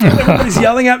Everybody's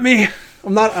yelling at me.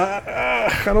 I'm not.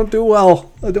 I don't do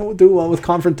well. I don't do well with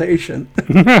confrontation.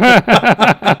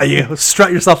 You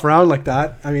strut yourself around like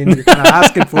that. I mean, you're kind of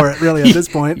asking for it, really, at this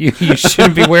point. You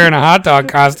shouldn't be wearing a hot dog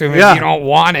costume if you don't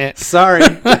want it. Sorry.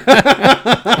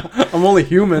 I'm only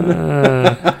human.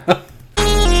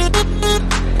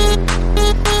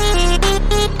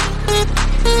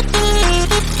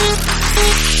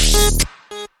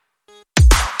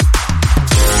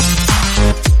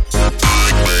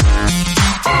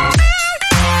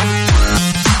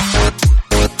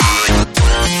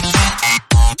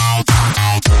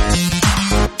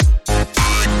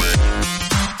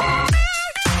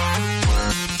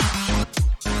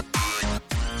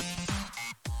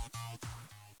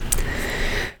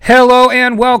 Hello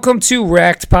and welcome to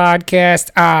Wrecked Podcast.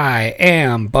 I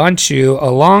am Bunchu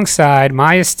alongside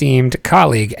my esteemed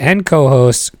colleague and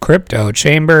co-host Crypto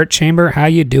Chamber. Chamber, how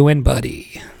you doing,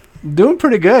 buddy? Doing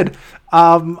pretty good.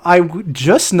 I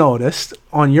just noticed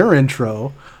on your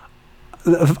intro,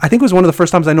 I think it was one of the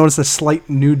first times I noticed a slight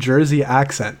New Jersey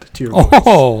accent to your voice.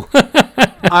 Oh,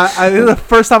 This is the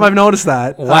first time I've noticed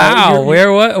that. Wow.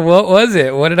 What was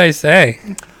it? What did I say?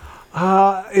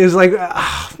 It was like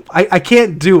I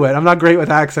can't do it. I'm not great with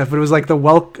accents, but it was like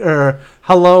the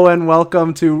hello and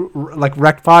welcome to like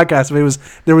Wrecked Podcast.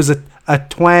 There was a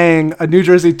twang, a New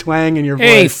Jersey twang in your voice.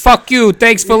 Hey, fuck you!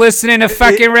 Thanks for listening to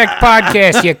fucking Wrecked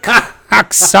Podcast, you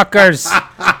cocksuckers.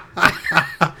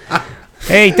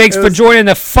 Hey, thanks for joining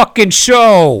the fucking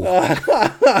show.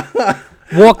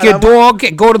 Walk your dog,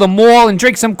 go to the mall, and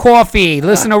drink some coffee.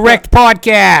 Listen to Wrecked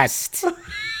Podcast.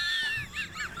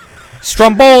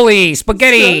 Stromboli,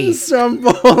 spaghetti.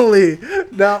 Stromboli.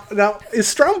 Now, is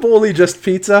Stromboli just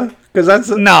pizza? Because that's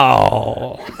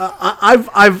no.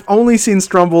 I've only seen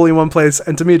Stromboli one place,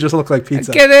 and to me, it just looked like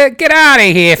pizza. Get out of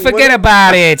here! Forget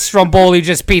about it. Stromboli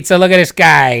just pizza. Look at this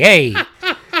guy. Hey.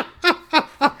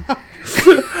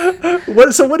 What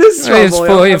is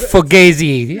Stromboli? It's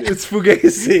Fugazi. It's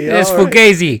Fugazi. It's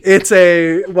Fugazi. Right. It's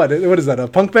a what is that? A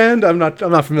punk band? I'm not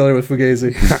familiar with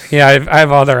Fugazi. Yeah, I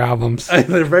have all their albums.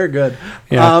 They're very good.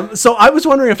 Yeah. So I was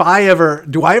wondering if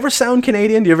do I ever sound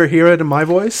Canadian? Do you ever hear it in my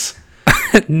voice?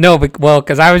 No,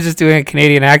 because I was just doing a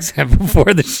Canadian accent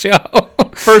before the show.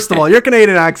 First of all, your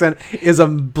Canadian accent is a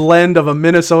blend of a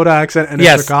Minnesota accent and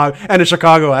a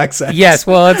Chicago accent. Yes,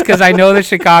 well, it's because I know the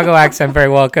Chicago accent very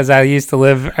well because I used to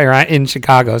live in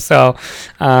Chicago. So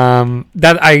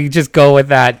that I just go with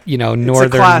that,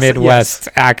 northern Midwest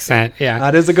accent. Yeah,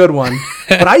 that is a good one.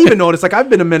 But I even noticed, like, I've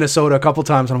been to Minnesota a couple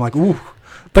times, and I'm like, ooh.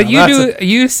 But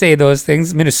you say those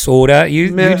things, Minnesota. You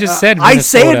just said Minnesota. I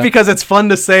say it because it's fun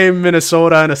to say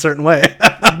Minnesota in a certain way.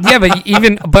 Yeah,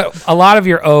 but a lot of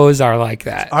your O's are like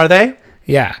that. Are they?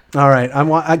 Yeah. All right.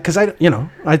 Because I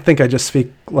think I just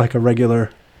speak like a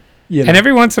regular. And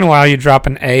every once in a while you drop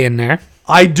an A in there.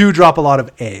 I do drop a lot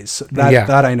of A's.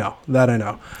 That I know.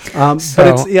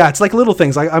 But it's like little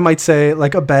things. I might say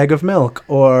like a bag of milk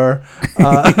or.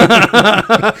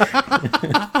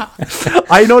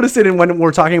 I noticed it when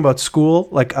we're talking about school.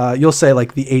 Like you'll say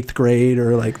like the 8th grade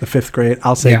or like the 5th grade.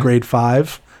 I'll say grade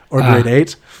 5 or grade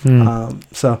 8.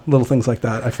 So little things like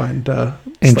that I find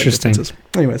interesting.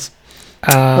 Anyways,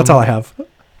 that's all I have.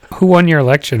 Who won your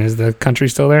election? Is the country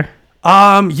still there?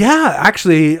 Yeah,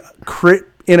 actually,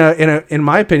 in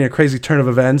my opinion, a crazy turn of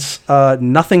events.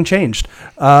 Nothing changed.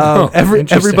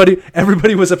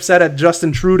 Everybody was upset at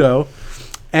Justin Trudeau,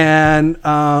 and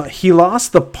he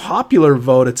lost the popular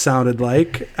vote. It sounded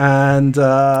like, and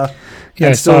I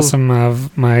saw some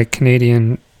of my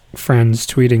Canadian friends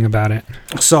tweeting about it.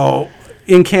 So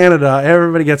in Canada,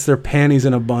 everybody gets their panties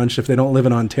in a bunch if they don't live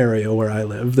in Ontario, where I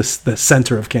live, the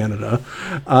center of Canada.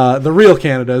 The real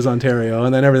Canada is Ontario,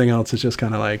 and then everything else is just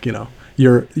kind of like,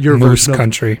 your Moose version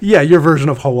country. Your version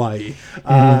of Hawaii,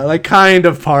 like kind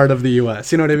of part of the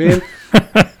U.S. You know what I mean?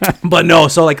 But no,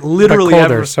 so like literally, but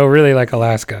colder, so really like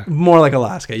Alaska. More like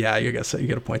Alaska, yeah. You get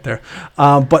a point there.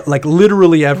 But like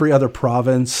literally every other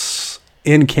province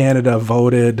in Canada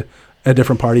voted a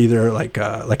different party, either like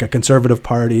a conservative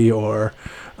party or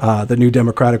the New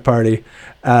Democratic Party,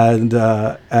 and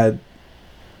the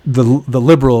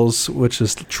Liberals, which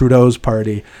is Trudeau's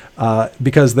party,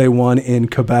 because they won in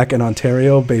Quebec and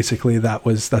Ontario. Basically,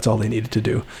 that's all they needed to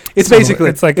do. It's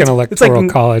like an electoral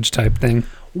college type thing.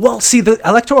 Well, see, the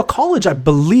electoral college, I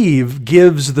believe,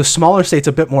 gives the smaller states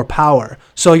a bit more power.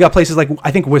 So you got places like,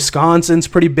 I think Wisconsin's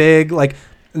pretty big, like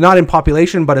not in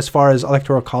population, but as far as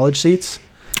electoral college seats.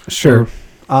 Sure.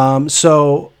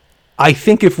 So I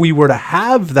think if we were to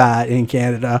have that in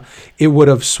Canada, it would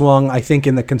have swung, I think,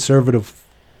 in the conservative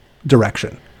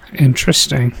direction.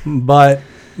 Interesting. But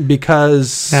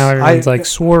because now everyone's like,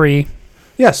 sorry.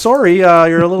 Yeah, sorry,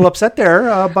 you're a little upset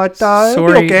there, but it'll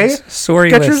be okay.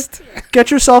 Sorry Get list. Get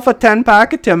yourself a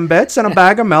 10-pack of Timbits and a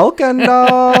bag of milk, and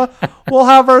we'll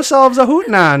have ourselves a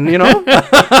hootenann, you know?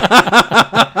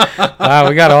 Wow,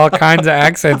 we got all kinds of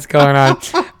accents going on.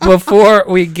 Before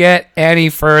we get any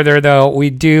further, though,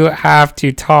 we do have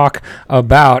to talk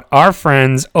about our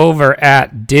friends over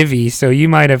at Divvy. So you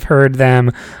might have heard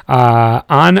them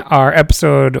on our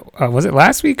episode, was it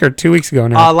last week or 2 weeks ago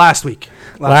now? Last week.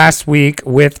 Last week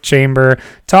with Chamber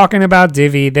talking about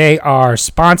Divvy. They are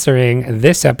sponsoring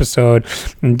this episode.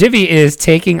 And Divvy is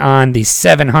taking on the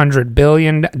 $700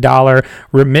 billion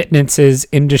remittances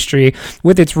industry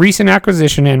with its recent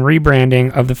acquisition and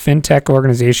rebranding of the fintech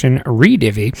organization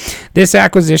Redivvy. This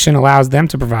acquisition allows them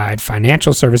to provide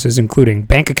financial services including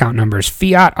bank account numbers,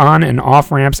 fiat on and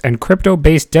off ramps, and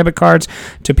crypto-based debit cards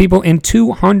to people in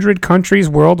 200 countries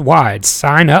worldwide.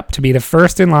 Sign up to be the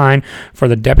first in line for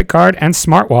the debit card and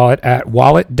smart wallet at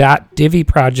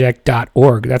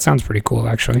wallet.divvyproject.org. That sounds pretty cool,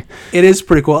 actually. It is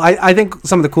pretty cool. I think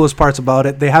some of the coolest parts about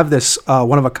it, they have this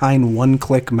one-of-a-kind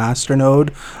one-click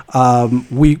masternode.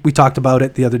 We talked about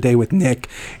it the other day with Nick.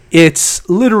 It's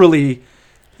literally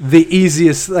the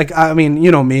easiest. Like, I mean, you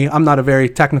know me, I'm not a very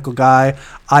technical guy.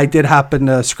 I did happen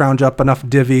to scrounge up enough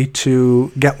Divvy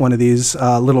to get one of these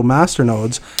little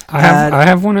masternodes. I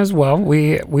have one as well.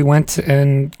 We went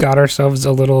and got ourselves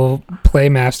a little Play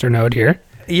masternode here.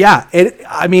 Yeah,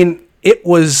 it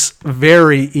was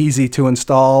very easy to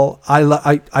install.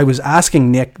 I was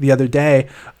asking Nick the other day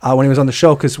when he was on the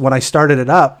show, because when I started it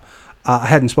up, I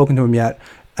hadn't spoken to him yet,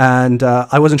 and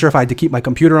I wasn't sure if I had to keep my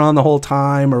computer on the whole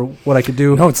time or what I could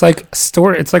do. No, it's like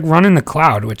It's like running the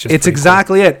cloud, which is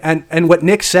exactly cool. It. And what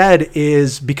Nick said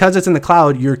is, because it's in the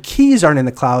cloud, your keys aren't in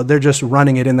the cloud; they're just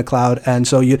running it in the cloud, and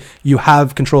so you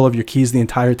have control of your keys the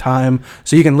entire time.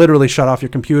 So you can literally shut off your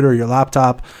computer or your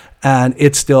laptop, and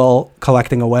it's still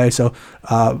collecting away. So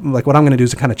like what I'm going to do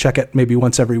is kind of check it maybe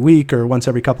once every week or once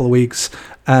every couple of weeks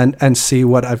and see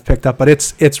what I've picked up. But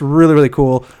it's really, really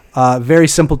cool. Very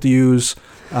simple to use.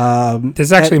 This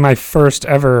is actually my first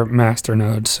ever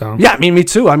masternode. So yeah, me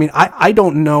too. I mean, I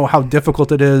don't know how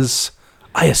difficult it is.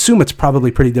 I assume it's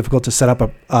probably pretty difficult to set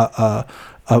up a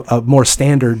more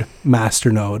standard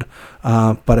masternode.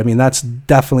 But I mean, that's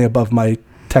definitely above my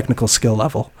technical skill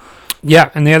level.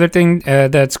 Yeah, and the other thing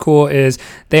that's cool is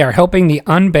they are helping the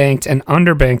unbanked and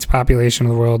underbanked population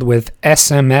of the world with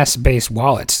SMS-based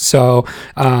wallets. So,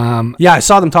 yeah, I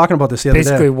saw them talking about this the other day.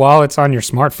 Basically, wallets on your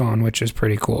smartphone, which is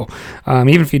pretty cool.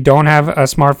 Even if you don't have a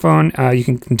smartphone, you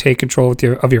can take control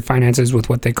of your finances with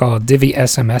what they call a Divvy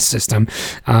SMS system,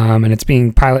 and it's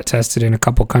being pilot tested in a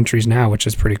couple countries now, which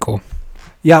is pretty cool.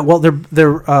 Yeah, well,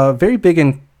 they're very big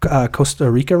in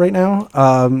Costa Rica right now.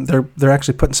 They're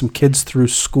actually putting some kids through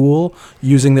school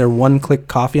using their one-click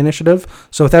coffee initiative.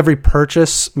 So with every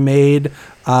purchase made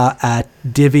at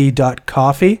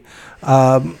divvy.coffee,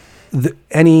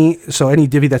 any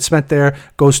divvy that's spent there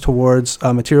goes towards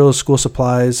materials, school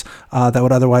supplies that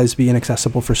would otherwise be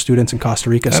inaccessible for students in Costa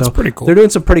Rica. That's so pretty cool. They're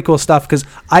doing some pretty cool stuff, because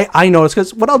I noticed,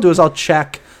 because what I'll do is I'll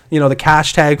check the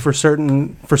cash tag for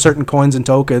certain coins and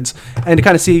tokens, and to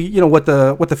kind of see what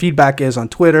the feedback is on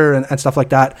Twitter and stuff like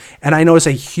that. And I noticed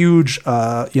a huge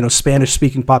Spanish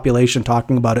speaking population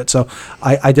talking about it. So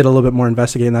I did a little bit more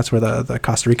investigating. That's where the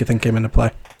Costa Rica thing came into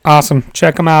play. Awesome.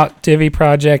 Check them out,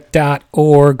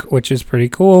 divvyproject.org, which is pretty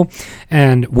cool.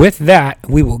 And with that,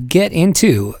 we will get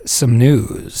into some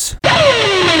news.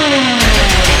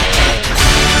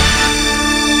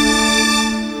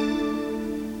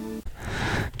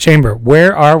 Chamber,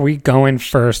 where are we going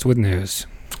first with news?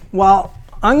 Well,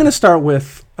 I'm going to start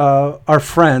with our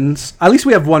friends. At least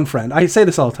we have one friend. I say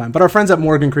this all the time, but our friends at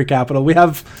Morgan Creek Capital. We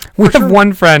have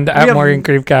one friend at Morgan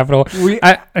Creek Capital.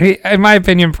 In my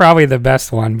opinion, probably the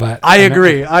best one. But I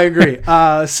agree.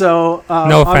 No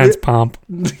offense, Pomp.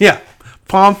 Yeah.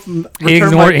 Pomp,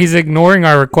 he's ignoring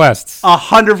our requests.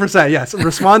 100%, yes.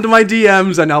 Respond to my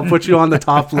DMs and I'll put you on the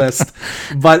top list.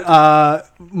 But our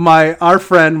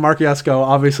friend Mark Yasko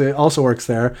obviously also works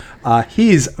there.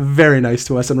 He's very nice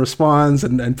to us and responds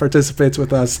and participates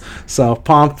with us. So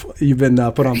Pomp, you've been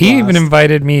put on blast. He even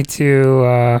invited me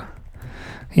to.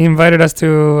 He invited us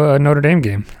to a Notre Dame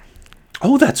game.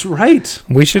 Oh, that's right.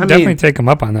 We should definitely take him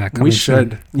up on that. We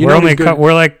should. We're like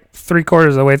 3/4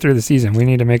 of the way through the season. We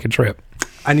need to make a trip.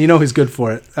 And he's good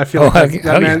for it. I feel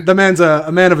the man's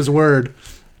a man of his word.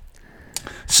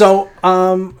 So,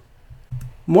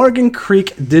 Morgan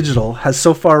Creek Digital has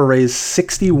so far raised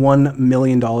 $61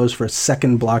 million for a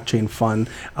second blockchain fund.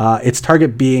 Its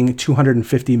target being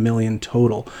 $250 million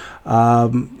total.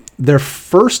 Their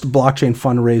first blockchain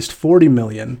fund raised $40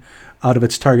 million out of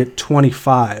its target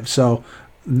 25. So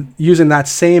using that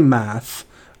same math,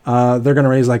 they're going to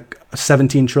raise like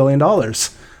 $17 trillion.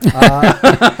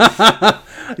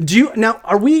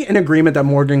 Are we in agreement that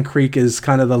Morgan Creek is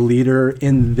kind of the leader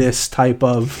in this type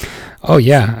of? Oh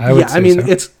yeah, I would.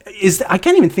 Say so. I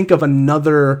can't even think of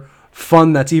another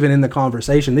fund that's even in the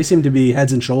conversation. They seem to be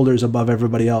heads and shoulders above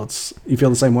everybody else. You feel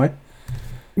the same way?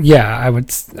 Yeah, I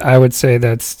would say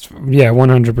that's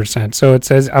 100%. So it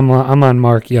says I'm on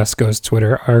Mark Yusko's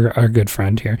Twitter, our good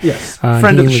friend here. Yes,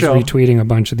 friend of the show. He was retweeting a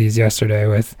bunch of these yesterday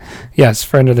with, yes,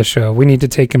 friend of the show. We need to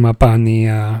take him up on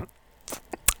the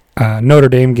Notre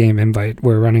Dame game invite.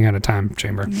 We're running out of time,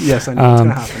 Chamber. Yes, I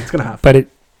know. It's gonna happen. But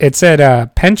it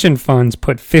said pension funds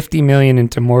put $50 million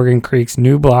into Morgan Creek's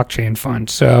new blockchain fund.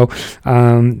 So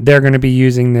they're going to be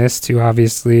using this to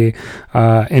obviously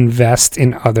invest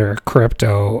in other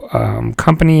crypto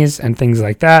companies and things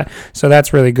like that. So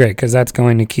that's really great because that's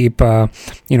going to keep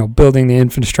building the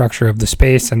infrastructure of the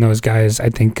space. And those guys,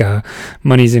 I think,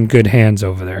 money's in good hands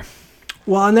over there.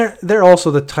 Well, and they're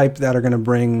also the type that are going to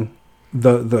bring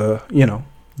the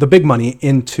big money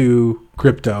into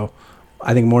crypto.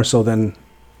 I think more so than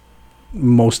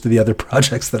most of the other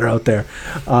projects that are out there.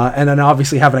 And then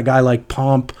obviously having a guy like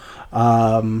Pomp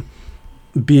being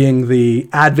the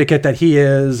advocate that he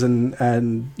is and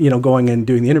going and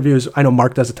doing the interviews. I know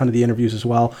Mark does a ton of the interviews as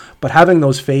well, but having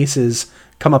those faces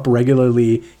come up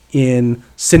regularly in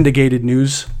syndicated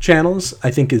news channels,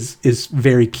 I think is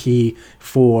very key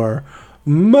for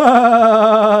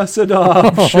mass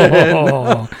adoption.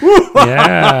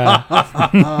 Yeah.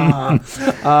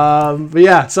 But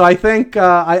yeah, so I think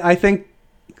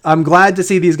I'm glad to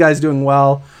see these guys doing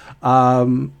well.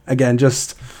 Again,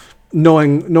 just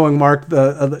knowing Mark,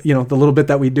 the little bit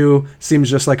that we do,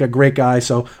 seems just like a great guy.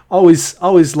 So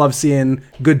always love seeing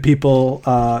good people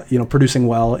producing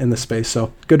well in the space.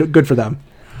 So good for them.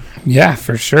 Yeah,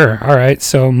 for sure. All right.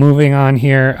 So moving on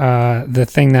here, the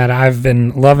thing that I've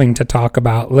been loving to talk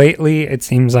about lately, it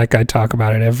seems like I talk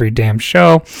about it every damn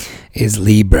show, is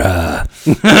Libra.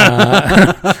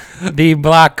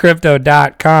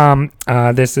 TheBlockCrypto.com.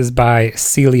 This is by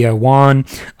Celia Wan.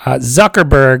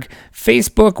 Zuckerberg,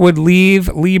 Facebook would leave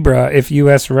Libra if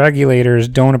U.S. regulators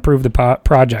don't approve the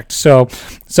project. So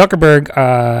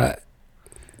Zuckerberg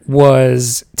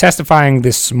was testifying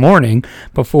this morning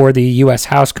before the U.S.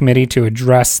 House Committee to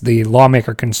address the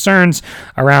lawmaker concerns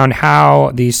around how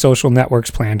the social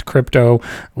network's planned crypto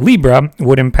Libra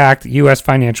would impact U.S.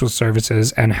 financial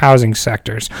services and housing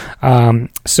sectors.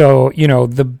 So,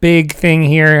 the big thing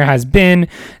here has been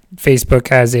Facebook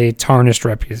has a tarnished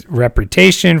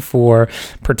reputation for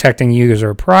protecting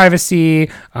user privacy,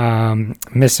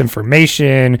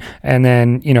 misinformation, and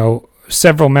then,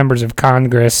 several members of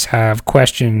Congress have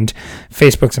questioned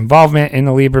Facebook's involvement in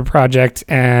the Libra project,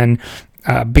 and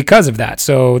because of that,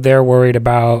 so they're worried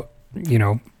about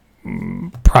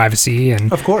privacy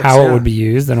and of course, how it would be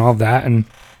used and all of that. And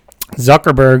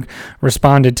Zuckerberg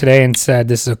responded today and said,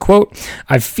 this is a quote,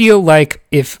 I feel like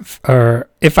if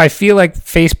I feel like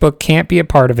Facebook can't be a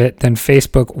part of it, then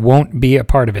Facebook won't be a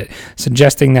part of it,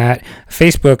 suggesting that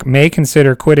Facebook may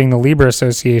consider quitting the Libra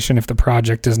Association if the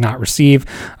project does not receive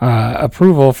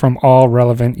approval from all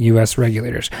relevant U.S.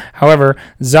 regulators. However,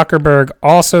 Zuckerberg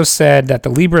also said that the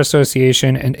Libra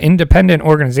Association, an independent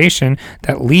organization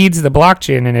that leads the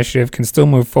blockchain initiative, can still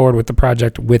move forward with the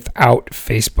project without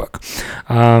Facebook.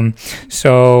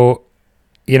 So,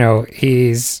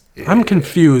 I'm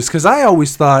confused because I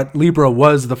always thought Libra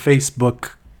was the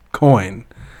Facebook coin.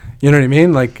 You know what I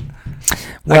mean?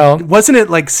 Wasn't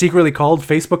it secretly called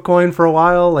Facebook coin for a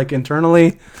while,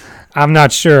 internally? I'm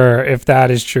not sure if that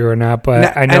is true or not,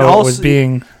 but I know it was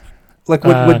being... would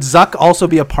Zuck also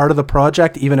be a part of the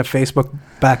project even if Facebook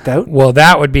backed out? Well,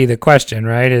 that would be the question,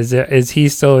 right? Is he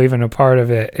still even a part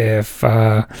of it if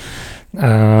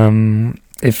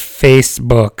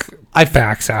Facebook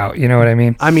backs out? You know what I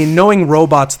mean? I mean, knowing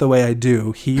robots the way I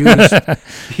do, he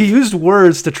used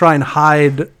words to try and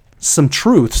hide some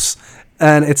truths.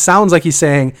 And it sounds like he's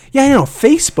saying,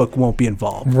 Facebook won't be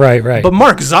involved. Right. But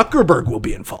Mark Zuckerberg will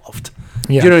be involved.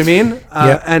 Yeah. Do you know what I mean?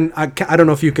 And I don't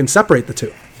know if you can separate the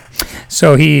two.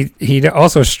 So he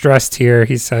also stressed here,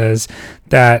 he says,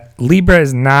 that Libra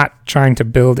is not trying to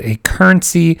build a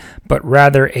currency, but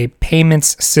rather a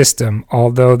payments system,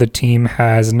 although the team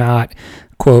has not,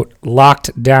 quote,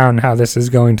 locked down how this is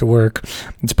going to work.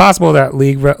 It's possible that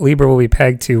Libra will be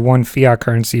pegged to one fiat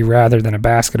currency rather than a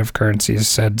basket of currencies,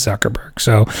 said Zuckerberg.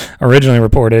 So originally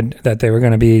reported that they were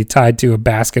going to be tied to a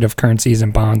basket of currencies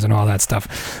and bonds and all that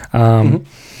stuff.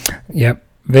 Yep.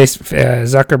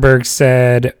 Zuckerberg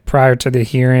said prior to the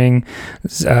hearing,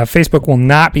 Facebook will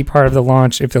not be part of the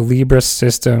launch if the Libra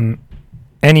system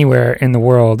anywhere in the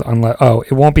world unless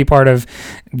it won't be part of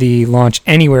the launch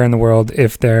anywhere in the world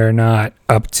if they're not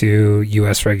up to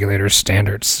US regulators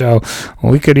standards. So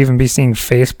we could even be seeing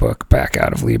Facebook back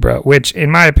out of Libra, which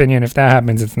in my opinion, if that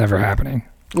happens, it's never happening.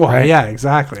 Well, right? yeah,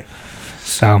 exactly.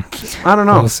 So I don't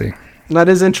know. We'll see. That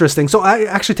is interesting. So it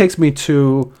actually takes me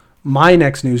to my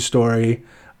next news story.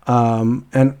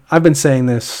 And I've been saying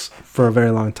this for a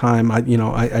very long time. I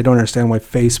don't understand why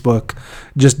Facebook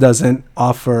just doesn't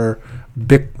offer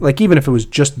even if it was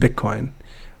just Bitcoin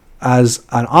as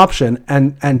an option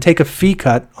and take a fee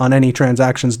cut on any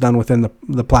transactions done within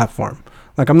the platform.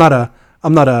 Like I'm not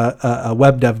a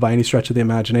web dev by any stretch of the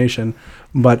imagination,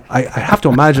 but I have to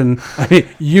imagine, I mean,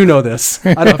 you know this,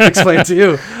 I don't have to explain it to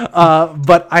you,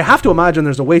 but I have to imagine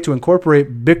there's a way to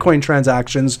incorporate Bitcoin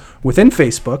transactions within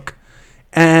Facebook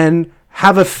and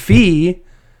have a fee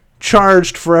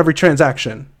charged for every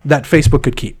transaction that Facebook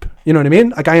could keep. You know what I mean?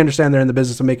 Like I understand they're in the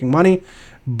business of making money,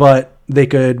 but they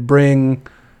could bring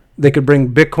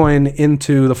Bitcoin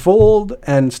into the fold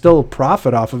and still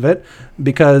profit off of it,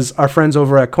 because our friends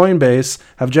over at Coinbase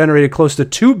have generated close to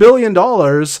 $2 billion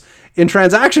in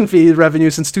transaction fee revenue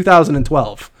since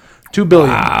 2012. $2 billion.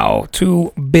 Wow,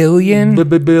 $2 billion?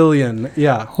 Billion,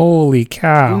 yeah. Holy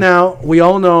cow. Now, we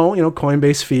all know,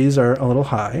 Coinbase fees are a little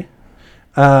high.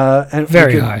 And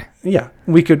very high. Yeah.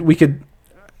 We could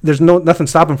there's nothing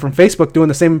stopping from Facebook doing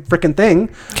the same freaking thing.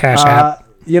 Cash App.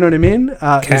 You know what I mean?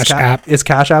 Cash App. Is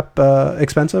Cash App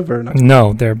expensive or not?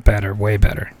 No, they're better, way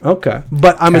better. Okay.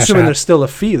 But I'm assuming there's still a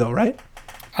fee though, right?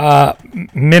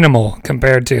 Minimal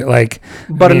compared to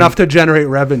enough to generate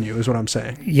revenue is what I'm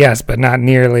saying. Yes, but not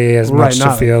nearly as much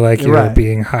to feel like you're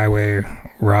being highway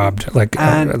robbed.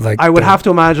 I would have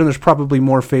to imagine there's probably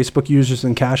more Facebook users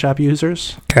than Cash App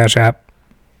users. Cash App.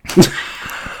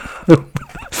 Are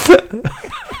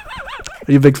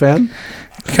you a big fan?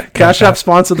 Cash App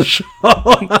sponsored the show.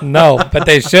 No, but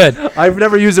they should. I've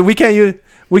never used it. We can't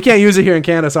use it here in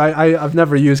Canada, so I've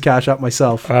never used Cash App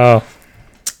myself. Oh.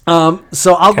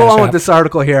 So I'll go on with this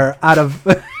article here. Out of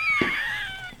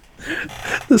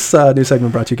this new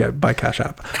segment brought to you by Cash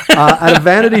App. At a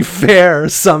Vanity Fair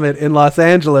summit in Los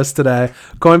Angeles today,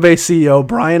 Coinbase CEO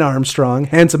Brian Armstrong,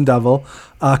 Handsome Devil,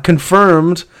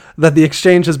 confirmed that the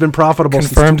exchange has been profitable.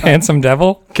 Confirmed Handsome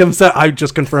Devil? I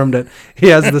just confirmed it. He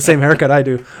has the same haircut I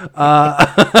do.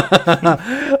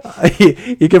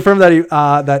 He confirmed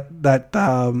that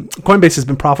Coinbase has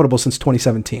been profitable since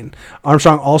 2017.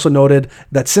 Armstrong also noted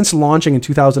that since launching in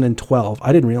 2012,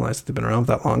 I didn't realize that they've been around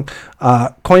that long,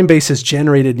 Coinbase has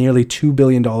generated nearly $2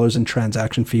 billion in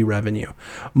transaction fee revenue.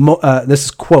 This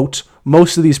is, quote,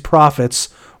 most of these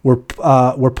profits were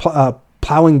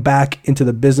plowing back into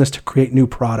the business to create new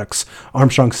products,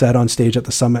 Armstrong said on stage at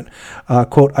the summit.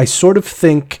 Quote, I sort of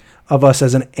think of us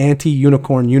as an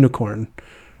anti-unicorn unicorn. ...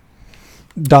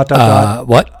 What?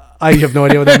 I have no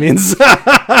idea what that means.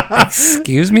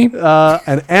 Excuse me?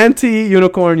 An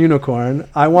anti-unicorn unicorn.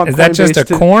 I want. Is that just a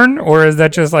corn, or is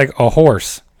that just like a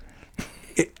horse?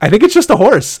 I think it's just a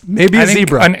horse. Maybe a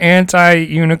zebra. An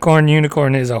anti-unicorn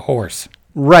unicorn is a horse.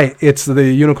 Right. It's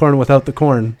the unicorn without the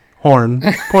corn horn.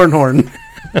 I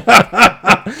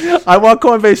want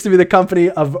Coinbase to be the company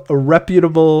of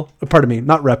reputable. Pardon me,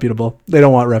 not reputable. They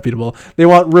don't want reputable. They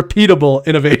want repeatable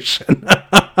innovation.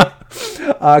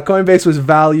 Coinbase was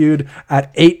valued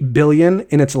at $8 billion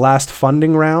in its last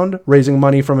funding round, raising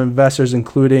money from investors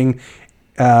including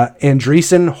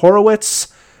Andreessen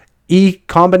Horowitz, Y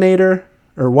Combinator,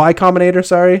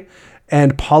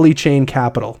 and Polychain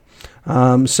Capital.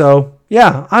 So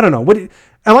yeah, I don't know.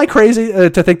 Am I crazy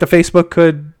to think that Facebook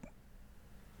could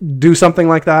do something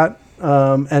like that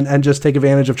and just take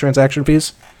advantage of transaction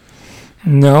fees?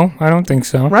 No, I don't think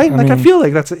so. Right? I feel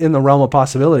like that's in the realm of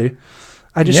possibility.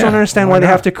 I just don't understand why they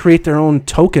have to create their own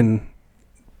token.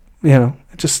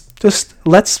 Just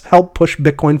let's help push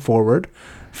Bitcoin forward.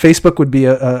 Facebook would be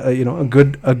a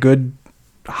good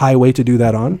highway to do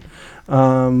that on,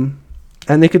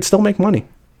 and they could still make money.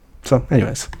 So,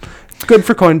 anyways, good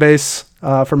for Coinbase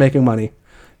for making money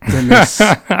in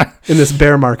this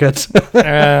bear market.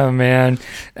 Oh man!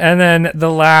 And then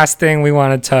the last thing we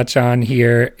want to touch on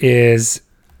here is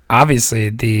obviously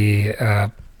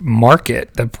the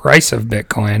market, the price of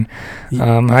Bitcoin.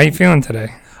 How are you feeling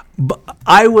today?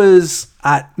 I was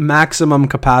at maximum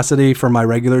capacity for my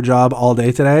regular job all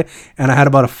day today, and I had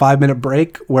about a 5-minute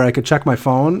break where I could check my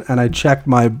phone, and I checked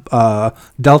my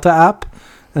Delta app,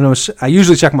 and I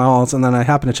usually check my alts, and then I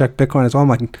happened to check Bitcoin as well. I'm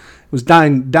like, it was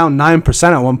down 9%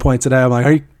 at one point today. I'm like,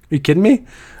 are you kidding me?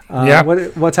 Yeah.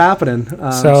 What's happening?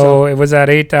 So it was at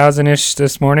 8,000-ish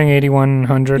this morning,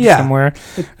 8,100 somewhere,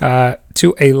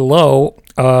 to a low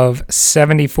of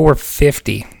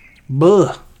 7,450.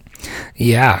 Buh.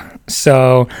 Yeah.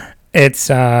 So it's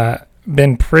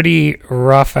been pretty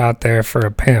rough out there for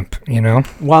a pimp, you know?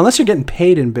 Well, unless you're getting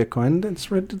paid in Bitcoin, it's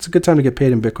a good time to get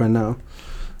paid in Bitcoin now.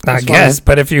 I guess,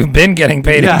 but if you've been getting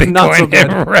paid in Bitcoin,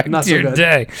 it wrecked your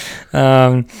day.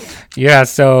 Yeah,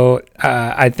 so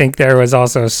I think there was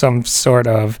also some sort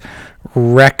of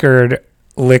record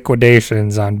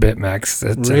liquidations on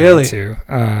BitMEX. Really? Too.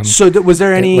 So was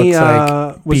there any?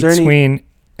 Oh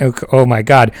my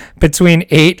God! Between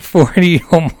 840.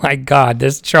 Oh my God!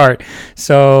 This chart.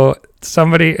 So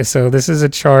this is a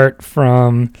chart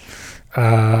from.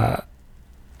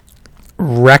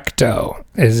 Recto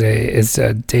is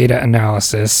a data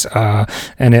analysis,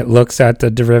 and it looks at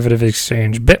the derivative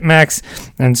exchange BitMEX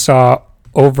and saw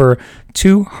over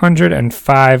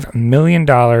 $205 million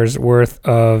worth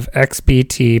of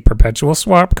XBT perpetual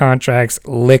swap contracts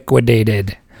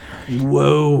liquidated.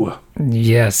 Whoa.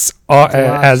 Yes.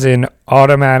 As in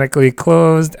automatically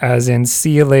closed, as in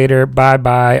see you later,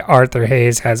 bye-bye, Arthur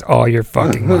Hayes has all your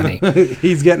fucking money.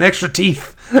 He's getting extra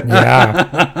teeth.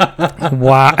 Yeah.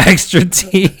 Wow, extra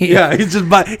teeth. Yeah, he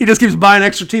just keeps buying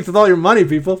extra teeth with all your money,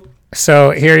 people.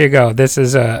 So here you go. This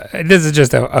is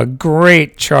just a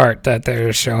great chart that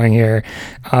they're showing here.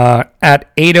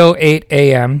 At 8:08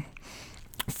 a.m.,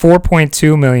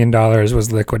 $4.2 million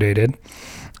was liquidated.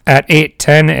 At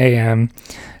 8:10 a.m.,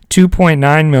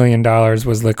 $2.9 million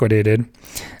was liquidated.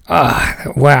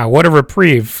 Wow, what a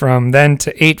reprieve from then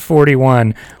to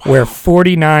 8:41, where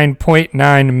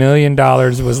 $49.9 million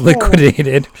was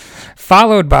liquidated,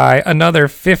 followed by another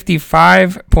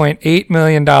 $55.8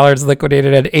 million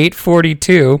liquidated at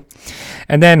 8:42.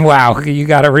 And then, wow, you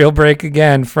got a real break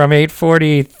again from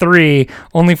 8:43,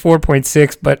 only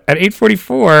 4.6, but at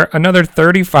 8:44, another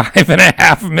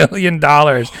 $35.5 million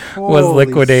was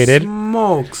liquidated.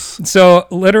 Smokes. So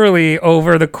literally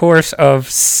over the course of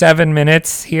 7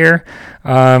 minutes here,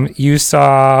 you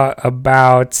saw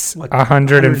about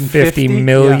 $150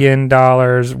 million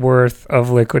worth of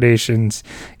liquidations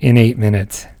in 8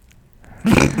 minutes.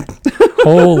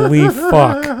 Holy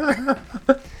fuck.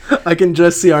 I can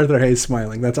just see Arthur Hayes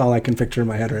smiling. That's all I can picture in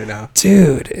my head right now.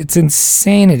 Dude, it's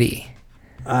insanity.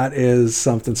 That is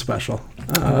something special.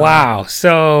 Wow.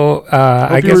 So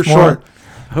I guess you were short.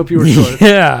 I hope you were short.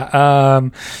 Yeah.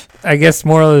 I guess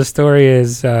moral of the story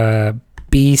is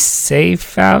be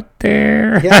safe out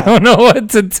there. Yeah. I don't know what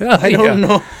to tell you. I don't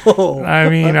know. I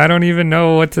mean, I don't even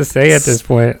know what to say at this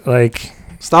point. Like,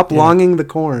 stop longing the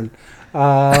corn.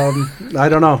 I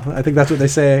don't know. I think that's what they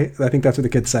say. I think that's what the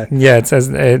kids say. Yeah, it says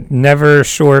never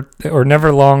short or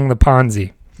never long the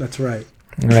Ponzi. That's right.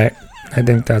 Right. I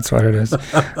think that's what it is. But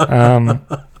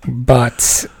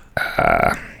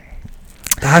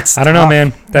that's I don't know,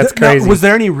 man. That's crazy. Now, was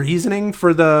there any reasoning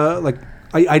for the like?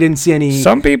 I didn't see any.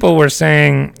 Some people were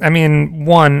saying. I mean,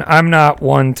 I'm not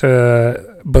one to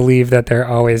believe that there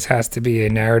always has to be a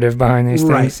narrative behind these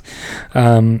things.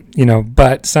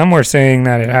 But some were saying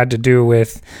that it had to do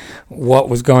with what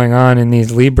was going on in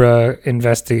these Libra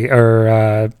testimony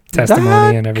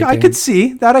and everything. I could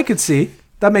see. That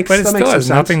makes But it still has sense.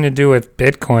 nothing to do with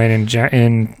Bitcoin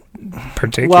in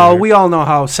particular. Well, we all know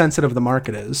how sensitive the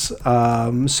market is.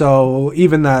 So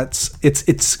even it's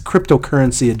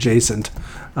cryptocurrency adjacent.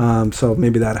 So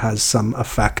maybe that has some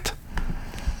effect.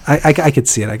 I could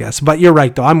see it, I guess. But you're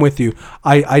right, though. I'm with you.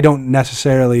 I don't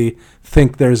necessarily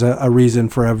think there's a reason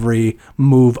for every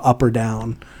move up or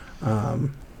down.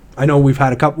 I know we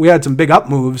had some big up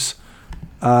moves,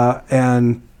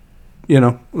 and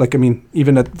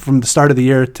even from the start of the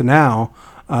year to now,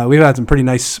 we've had some pretty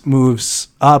nice moves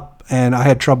up, and I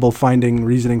had trouble finding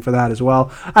reasoning for that as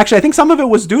well. Actually, I think some of it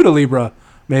was due to Libra.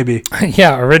 Maybe.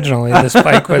 Yeah, originally the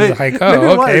spike was like,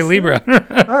 oh, okay, Libra.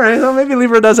 All right, well, maybe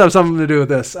Libra does have something to do with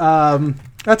this.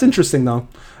 That's interesting, though.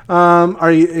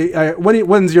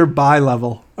 When's your buy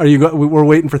level? We're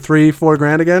waiting for $3-4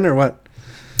 grand again, or what?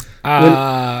 When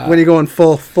are you going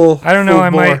full? I don't know.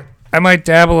 I might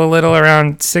dabble a little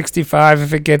around 65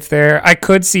 if it gets there. I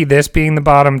could see this being the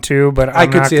bottom too, but I'm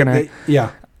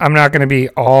not gonna be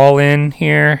all in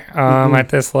here at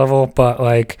this level,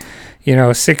 but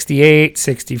 68,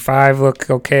 65 look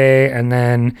okay, and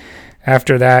then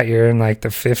after that you're in the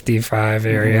 55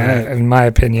 area, in my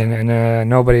opinion, and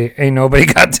nobody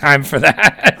got time for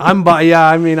that. I'm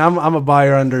a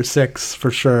buyer under 6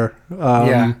 for sure.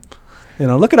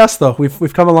 Look at us though.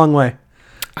 We've come a long way.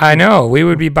 I know. We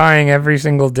would be buying every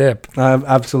single dip.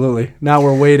 Absolutely. Now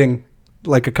we're waiting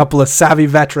like a couple of savvy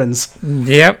veterans.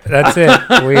 Yep, that's it.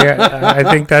 I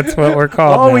think that's what we're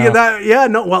called. Oh, now. We get that. Yeah,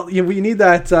 no. Well, we need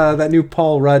that new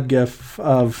Paul Rudd gif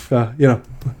of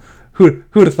Who'd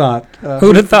have thought?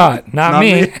 Who'd have thought? Not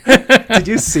me. Did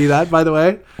you see that, by the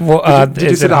way? Well, did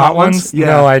you see the Hot Ones? Yeah.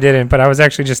 No, I didn't. But I was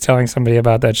actually just telling somebody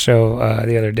about that show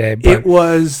the other day. But It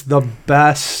was the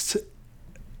best.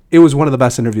 It was one of the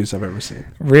best interviews I've ever seen.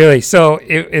 Really? So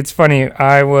it's funny.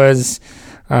 I was,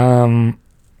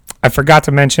 I forgot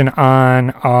to mention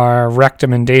on our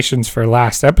recommendations for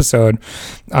last episode,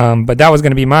 but that was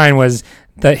going to be mine, was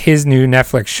his new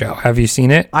Netflix show. Have you seen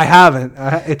it? I haven't.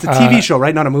 It's a TV show,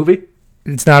 right? Not a movie?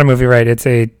 It's not a movie, right? It's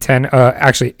a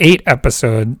 8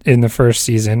 episode in the first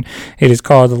season. It is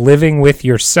called Living with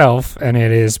Yourself, and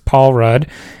it is Paul Rudd.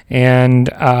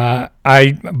 And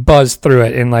I buzzed through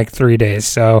it in like 3 days.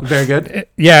 So very good.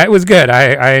 It was good.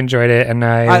 I enjoyed it, and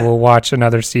I will watch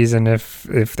another season if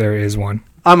there is one.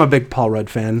 I'm a big Paul Rudd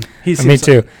fan. Me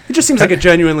too. He just seems like a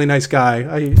genuinely nice guy.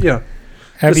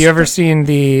 Have you ever seen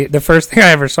the first thing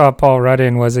I ever saw Paul Rudd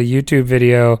in was a YouTube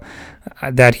video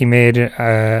that he made.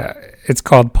 It's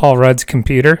called Paul Rudd's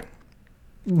Computer.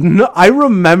 No, I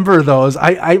remember those.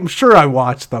 I'm sure I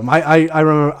watched them.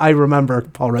 I remember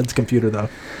Paul Rudd's Computer though.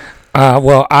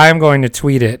 Well, I'm going to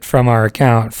tweet it from our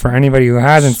account. For anybody who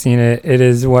hasn't seen it, it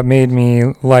is what made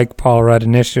me like Paul Rudd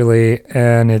initially,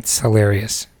 and it's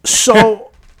hilarious.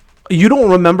 So, you don't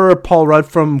remember Paul Rudd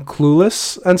from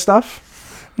Clueless and stuff?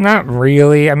 Not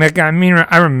really. I mean,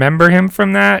 I remember him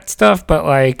from that stuff, but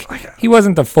like he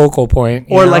wasn't the focal point.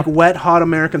 Or like Wet Hot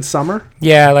American Summer?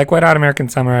 Yeah, like Wet Hot American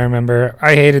Summer. I remember.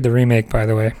 I hated the remake, by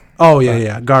the way. Oh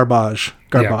yeah, garbage.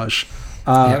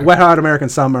 Yeah. Wet Hot American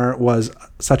Summer was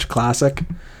such a classic.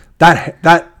 That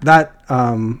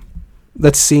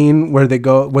scene where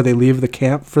they leave the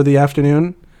camp for the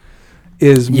afternoon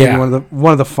is maybe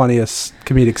one of the funniest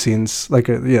comedic scenes. Like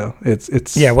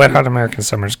it's Wet Hot American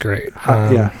Summer is great.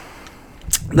 I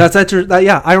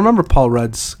remember Paul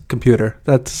Rudd's Computer.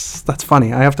 That's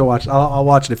funny. I have to watch. I'll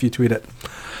watch it if you tweet it.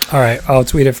 All right, I'll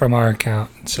tweet it from our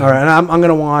account. So. All right, and I'm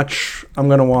gonna watch.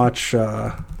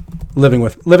 Living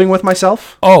with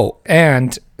Myself. Oh,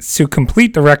 and to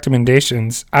complete the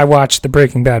recommendations, I watched the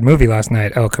Breaking Bad movie last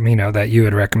night, El Camino, that you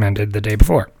had recommended the day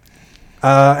before.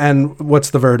 And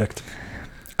what's the verdict?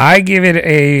 I give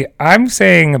it I'm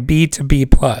saying a B to B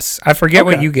plus. I forget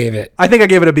what you gave it. I think I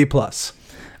gave it a B plus.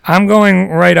 I'm going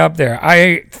right up there.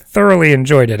 I thoroughly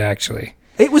enjoyed it, actually.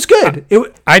 It was good.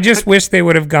 I just wish they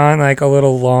would have gone like a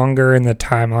little longer in the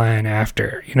timeline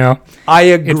after, I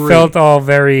agree. It felt all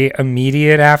very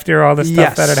immediate after all the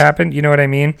stuff that had happened. You know what I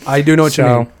mean? I do know what you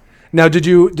mean. Now, did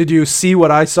you see what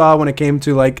I saw when it came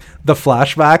to like the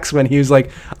flashbacks when he was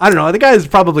like, I don't know, the guy is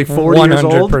probably 40 years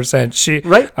old. 100%.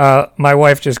 Right? My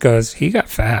wife just goes, he got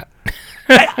fat.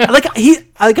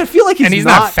 I feel like he's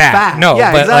not fat. No,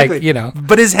 yeah, but exactly.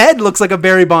 But his head looks like a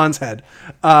Barry Bonds head.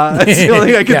 That's the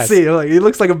only thing I can see. Like, he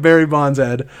looks like a Barry Bonds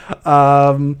head.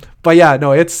 But yeah,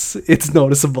 no, it's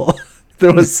noticeable.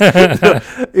 There was,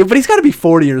 but he's got to be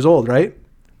 40 years old, right?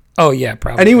 Oh yeah,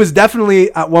 probably. And he was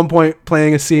definitely at one point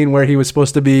playing a scene where he was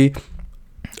supposed to be,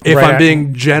 if I'm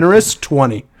being generous,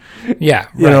 20. Yeah,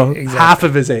 exactly. Half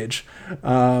of his age.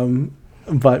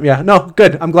 But yeah, no,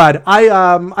 good. I'm glad.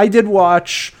 I did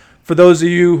watch, for those of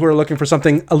you who are looking for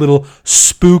something a little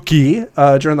spooky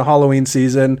during the Halloween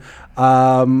season,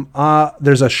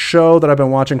 there's a show that I've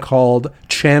been watching called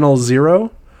Channel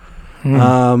Zero.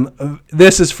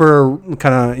 This is for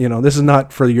kind of, this is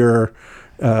not for your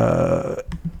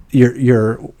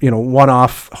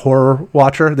one-off horror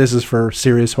watcher. This is for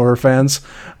serious horror fans.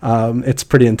 It's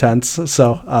pretty intense.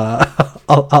 So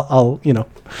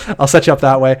I'll set you up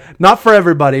that way. Not for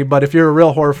everybody, but if you're a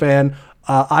real horror fan,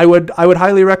 I would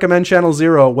highly recommend Channel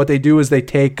Zero. What they do is they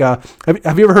take. Have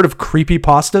you ever heard of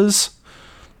creepypastas?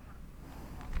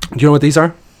 Do you know what these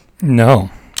are? No.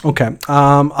 Okay.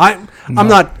 I'm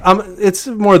not. It's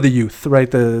more the youth,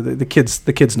 right? The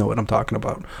kids know what I'm talking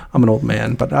about. I'm an old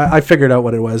man, but I figured out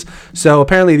what it was. So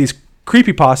apparently these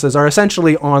creepypastas are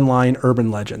essentially online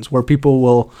urban legends where people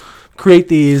will create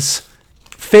these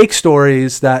fake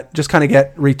stories that just kind of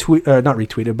get not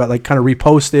retweeted, but like kind of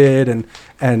reposted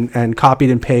and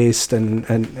copied and pasted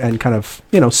and kind of,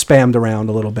 spammed around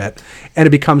a little bit. And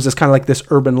it becomes this kind of like this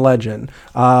urban legend.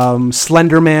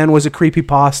 Slender Man was a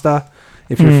creepypasta.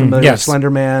 If you're familiar with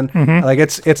Slender Man, like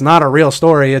it's not a real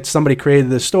story. It's somebody created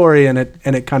this story and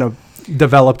it kind of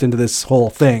developed into this whole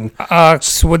thing.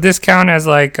 So would this count as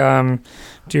like, do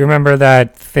you remember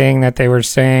that thing that they were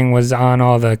saying was on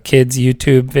all the kids'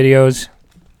 YouTube videos?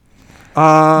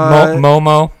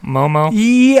 Momo.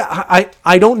 Yeah,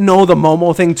 I don't know the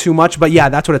Momo thing too much, but yeah,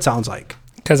 that's what it sounds like.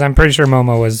 Because I'm pretty sure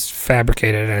Momo was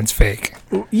fabricated and it's fake.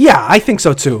 Yeah, I think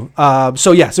so too.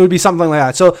 So it would be something like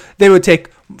that. So they would take,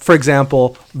 for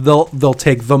example, they'll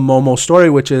take the Momo story,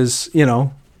 which is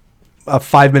a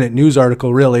 5-minute news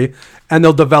article, really, and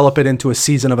they'll develop it into a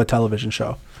season of a television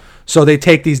show. So they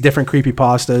take these different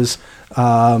creepypastas,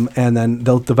 and then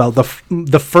they'll develop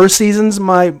the first season's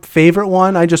my favorite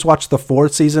one. I just watched the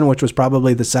 4th season, which was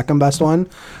probably the second best one,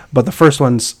 but the first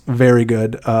one's very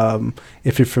good.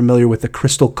 If you're familiar with the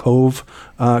Crystal Cove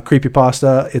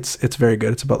creepypasta, it's very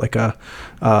good. It's about like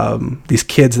these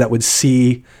kids that would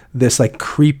see this like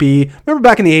creepy. Remember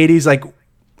back in the 80s, like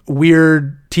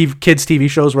weird kids TV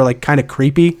shows were like kind of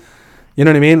creepy. You know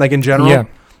what I mean? Like in general. Yeah.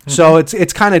 Mm-hmm. So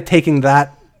it's kind of taking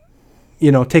that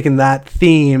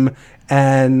theme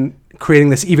and creating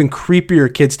this even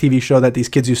creepier kids TV show that these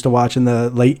kids used to watch in the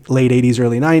late 80s,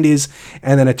 early 90s.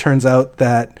 And then it turns out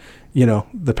that,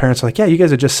 the parents are like, yeah, you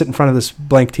guys are just sit in front of this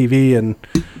blank TV and,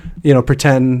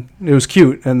 pretend it was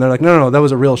cute. And they're like, no, that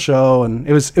was a real show. And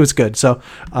it was good. So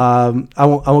I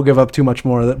won't give up too much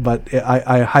more, but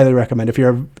I highly recommend. If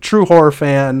you're a true horror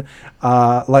fan,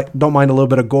 don't mind a little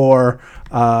bit of gore,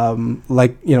 some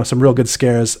real good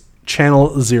scares,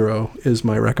 Channel Zero is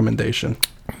my recommendation.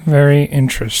 Very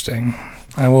interesting.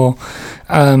 I will.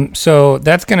 So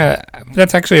that's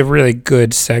actually a really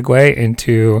good segue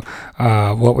into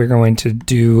what we're going to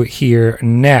do here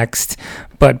next.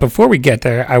 But before we get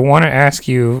there, I want to ask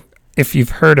you if you've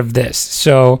heard of this.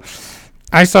 So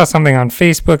I saw something on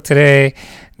Facebook today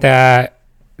that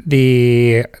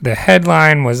the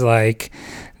headline was like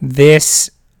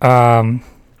this haunted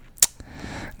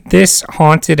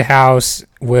house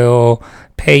will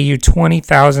pay you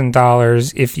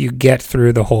 $20,000 if you get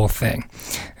through the whole thing.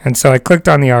 And so I clicked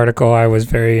on the article. I was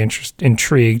very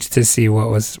intrigued to see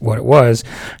what it was.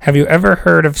 Have you ever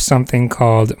heard of something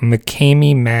called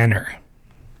McCamey Manor?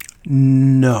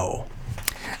 No.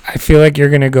 I feel like you're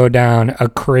going to go down a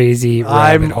crazy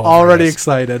rabbit hole. I'm already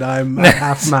excited. I'm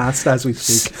half-mast as we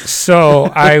speak. So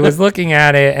I was looking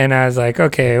at it, and I was like,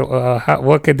 okay, well,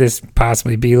 what could this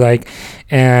possibly be like?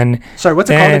 And sorry,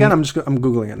 what's it called again? I'm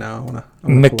Googling it now.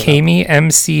 McCamey,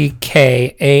 McCamey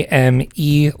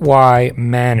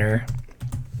Manor.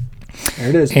 There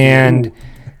it is. And Ooh.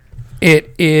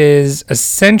 It is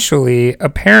essentially,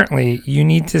 apparently, you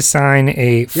need to sign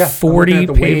a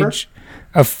 40-page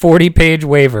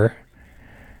waiver.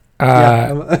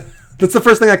 That's the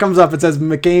first thing that comes up. It says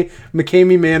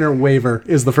McCamey Manor waiver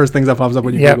is the first thing that pops up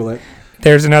when you Google it.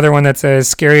 There's another one that says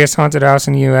scariest haunted house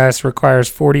in the U.S. requires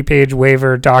 40-page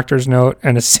waiver, doctor's note,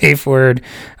 and a safe word.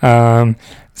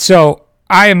 So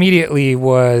I immediately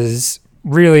was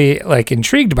really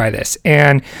intrigued by this.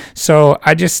 And so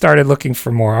I just started looking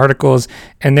for more articles,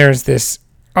 and there's this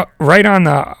right on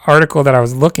the article that I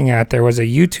was looking at, there was a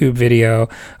YouTube video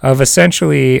of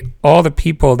essentially all the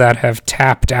people that have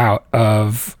tapped out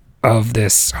of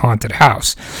this haunted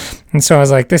house. And so I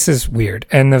was like, this is weird.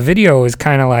 And the video is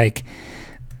kind of like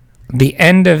the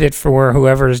end of it for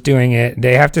whoever is doing it.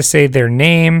 They have to say their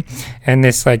name and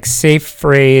this safe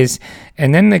phrase.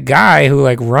 And then the guy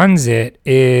who runs it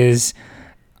is,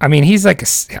 he's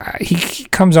he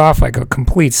comes off like a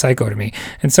complete psycho to me.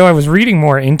 And so I was reading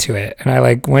more into it, and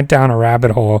I went down a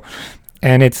rabbit hole,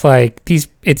 and it's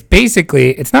it's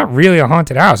basically, it's not really a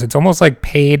haunted house. It's almost like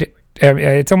paid.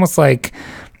 It's almost like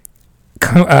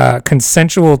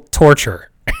consensual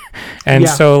torture. And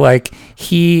so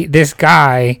this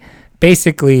guy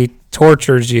basically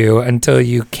tortures you until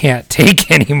you can't take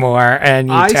anymore and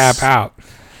you tap out.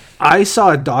 I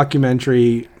saw a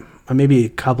documentary maybe a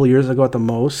couple years ago at the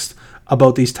most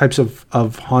about these types of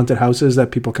haunted houses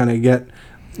that people kind of get,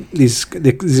 these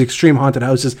extreme haunted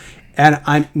houses.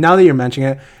 And now that you're mentioning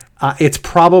it, it's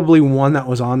probably one that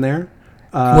was on there.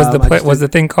 Was the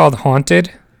thing called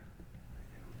Haunted?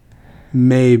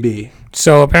 Maybe.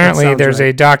 So apparently there's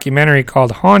a documentary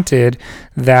called Haunted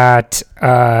that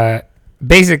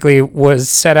basically was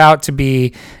set out to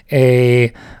be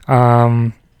a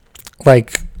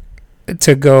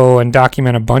to go and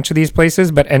document a bunch of these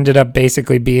places, but ended up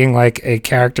basically being a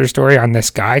character story on this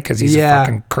guy because he's a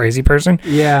fucking crazy person.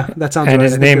 Yeah, that sounds and right.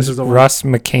 His name's Russ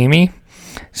McCamey.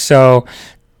 So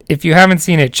if you haven't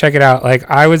seen it, check it out.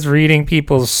 I was reading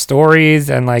people's stories,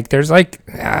 and there's I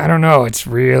don't know, it's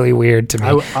really weird to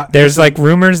me. There's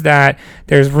rumors that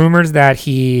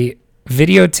he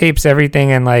videotapes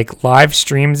everything and live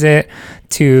streams it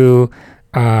to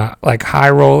high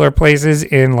roller places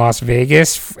in Las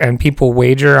Vegas, and people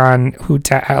wager on who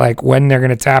when they're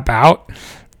gonna tap out.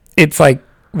 It's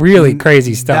really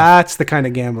crazy stuff. That's the kind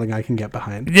of gambling I can get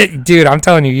behind. Dude, I'm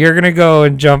telling you, you're gonna go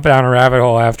and jump down a rabbit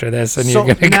hole after this, and you're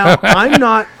gonna now, go.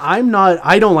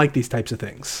 I don't like these types of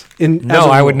things.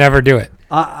 I would never do it.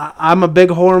 I'm a big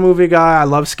horror movie guy. I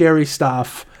love scary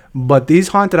stuff. But these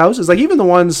haunted houses, even the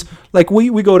ones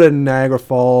we go to Niagara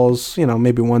Falls,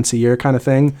 maybe once a year kind of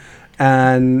thing.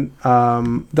 and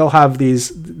they'll have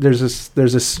these. There's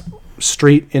this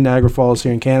street in Niagara Falls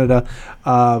here in Canada.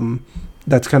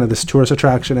 That's kind of this tourist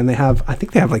attraction, and I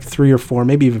think they have like 3 or 4,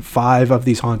 maybe even 5 of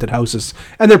these haunted houses,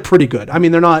 and they're pretty good. I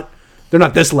mean, they're not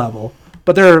this level,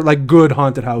 but they're like good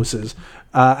haunted houses.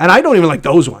 And I don't even like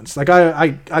those ones. Like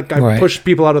I Right. push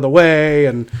people out of the way,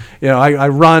 and I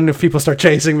run if people start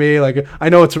chasing me. Like I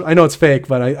know it's fake,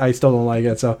 but I still don't like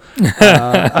it. So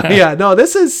yeah, no,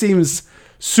 seems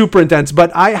super intense. But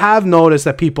I have noticed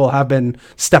that people have been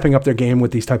stepping up their game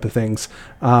with these type of things.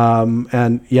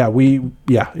 And yeah,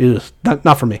 it is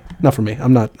not for me. Not for me.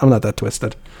 I'm not that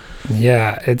twisted.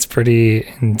 Yeah, it's pretty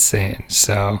insane.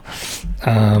 So,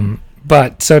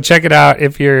 but so check it out.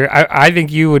 If I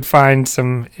think you would find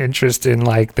some interest in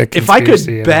like the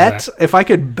conspiracy. If I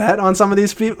could bet on some of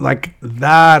these people like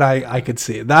that, I could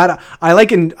see that. I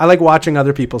like watching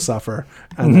other people suffer.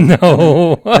 And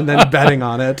then betting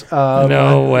on it.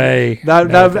 No way.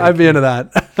 I'd be into that.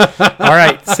 All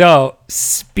right. So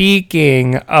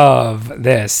speaking of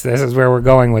this is where we're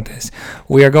going with this.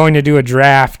 We are going to do a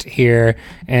draft here,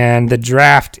 and the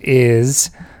draft is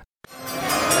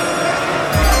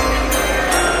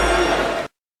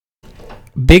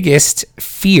biggest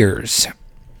fears.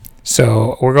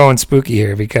 So we're going spooky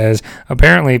here because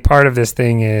apparently part of this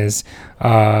thing is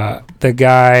the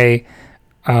guy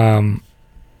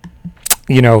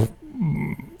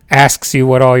asks you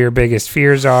what all your biggest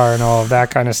fears are and all of that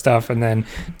kind of stuff, and then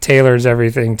tailors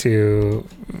everything to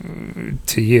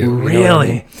you. Really? You know what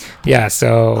I mean? Yeah.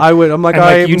 So I'm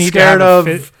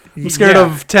scared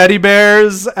of teddy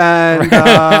bears and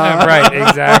right.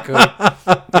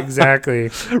 Exactly.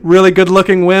 Really good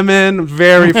looking women.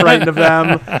 Very frightened of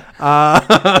them.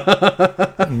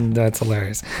 That's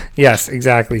hilarious. Yes,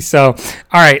 exactly. So,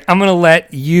 all right, I'm gonna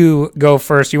let you go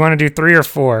first. You want to do 3 or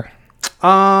 4?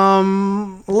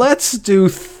 Let's do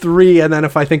 3, and then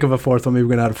if I think of a 4th one, maybe we're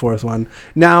gonna add a 4th one.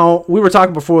 Now, we were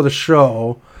talking before the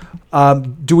show.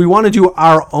 Do we want to do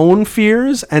our own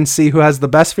fears and see who has the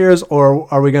best fears, or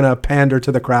are we gonna pander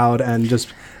to the crowd and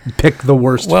just pick the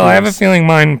worst? Well, fears? I have a feeling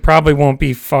mine probably won't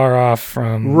be far off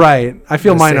from. Right. I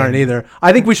feel mine aren't either.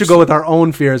 I think we should go with our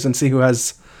own fears and see who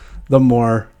has the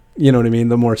more, you know what I mean,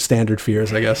 the more standard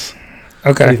fears, I guess. Okay.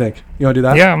 What do you think? You want to do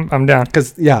that? Yeah, I'm down.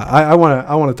 Because I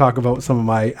want to talk about some of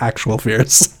my actual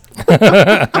fears.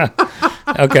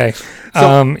 Okay.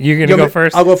 So, you're gonna go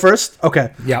first? I'll go first.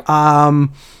 Okay. Yep.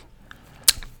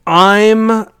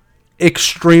 I'm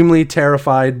extremely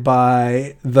terrified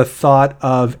by the thought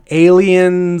of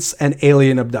aliens and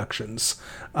alien abductions.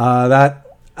 That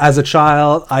as a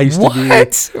child, I used to be.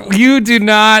 What? You do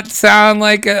not sound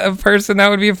like a person that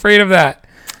would be afraid of that.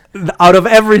 Out of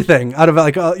everything, out of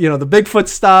like the Bigfoot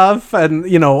stuff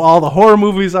and all the horror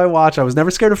movies I watch, I was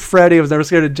never scared of Freddy. I was never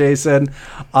scared of Jason.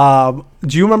 Do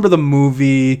you remember the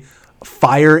movie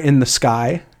Fire in the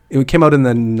Sky? It came out in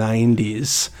the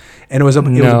 90s, and it was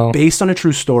based on a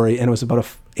true story, and it was about an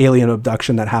alien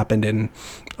abduction that happened in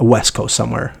a West Coast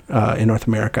somewhere in North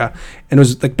America, and it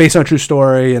was like based on a true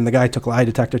story, and the guy took lie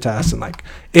detector tests, and like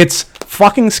it's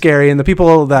fucking scary, and the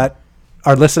people that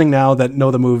are listening now that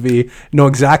know the movie know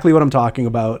exactly what I'm talking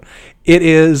about. It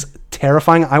is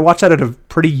terrifying. I watched that at a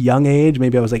pretty young age.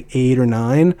 Maybe I was like 8 or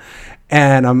 9.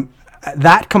 And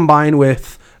that combined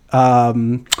with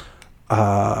not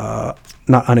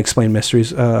Unexplained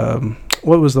Mysteries.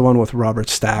 What was the one with Robert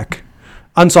Stack?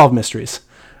 Unsolved Mysteries.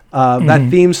 That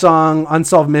theme song,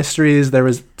 Unsolved Mysteries, there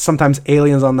was sometimes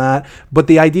aliens on that, but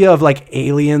the idea of like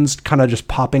aliens kind of just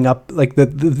popping up, like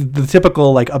the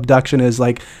typical like abduction is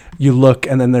like you look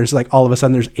and then there's like all of a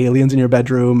sudden there's aliens in your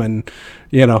bedroom, and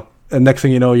and next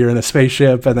thing you know you're in a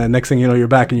spaceship, and then next thing you know you're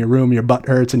back in your room, your butt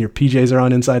hurts and your PJs are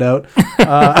on inside out.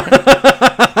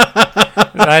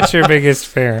 That's your biggest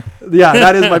fear. Yeah,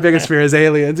 that is my biggest fear is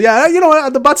aliens. Yeah,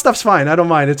 the butt stuff's fine. I don't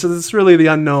mind. It's really the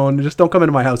unknown. Just don't come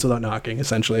into my house without knocking,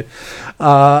 essentially.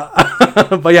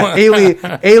 But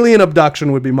yeah, alien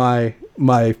abduction would be my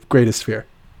greatest fear.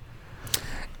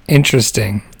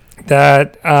 Interesting.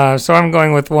 That so I'm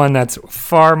going with one that's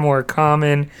far more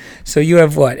common. So you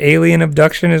have what? Alien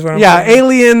abduction is what I'm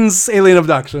saying? Alien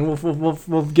abduction.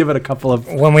 We'll give it a couple of.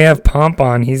 When we have Pomp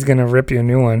on, he's gonna rip you a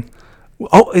new one.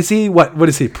 Oh, is he what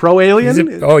is he? Pro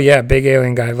alien? Oh yeah, big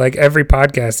alien guy. Like every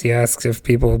podcast, he asks if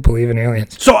people believe in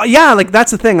aliens. So yeah, like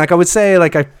that's the thing. Like I would say,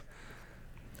 like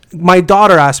my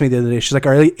daughter asked me the other day. She's like,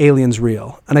 "Are aliens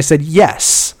real?" And I said,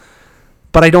 "Yes,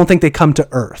 but I don't think they come to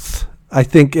Earth." I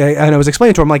think, and I was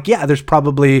explaining to her, I'm like, "Yeah, there's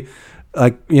probably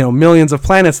like millions of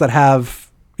planets that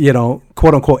have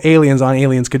quote unquote aliens on.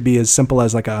 Aliens could be as simple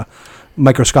as like a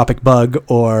microscopic bug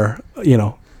or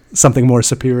something more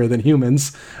superior than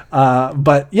humans.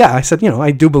 But yeah, I said,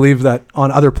 I do believe that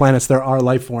on other planets there are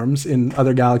life forms in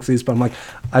other galaxies, but I'm like,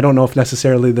 I don't know if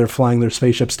necessarily they're flying their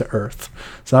spaceships to Earth.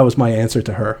 So that was my answer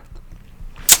to her.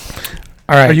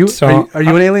 All right. Are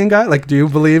you an alien guy? Like, do you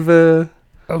believe?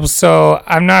 So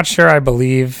I'm not sure I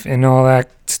believe in all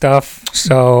that stuff.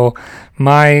 So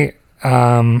my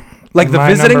like the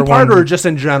visiting part, or just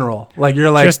in general? Like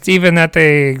you're like just even that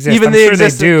they exist. Even I'm they sure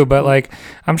exist. They do, but like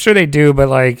I'm sure they do, but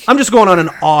like I'm just going on an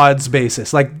odds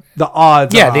basis. Like the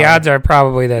odds. Yeah, the odds are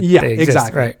probably that yeah, they exist,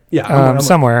 exactly. right? Yeah, I'm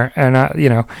somewhere,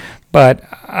 and but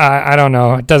I don't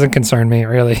know. It doesn't concern me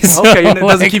really. So, okay, it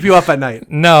doesn't keep you up at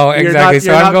night. No, exactly.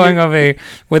 So I'm going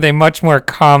with a much more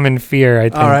common fear, I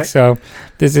think. All right. So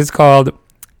this is called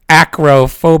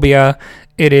acrophobia.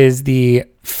 It is the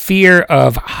fear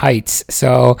of heights.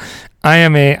 So I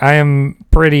am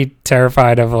pretty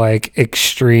terrified of like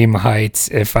extreme heights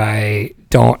if I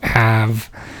don't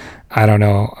have, I don't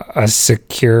know, a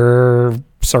secure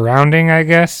surrounding, I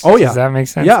guess. Oh yeah. Does that make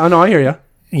sense? Yeah, no, I hear you.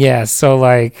 Yeah. So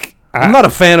like, I'm not a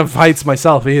fan of heights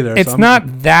myself either. It's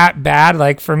not that bad,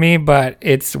 like for me, but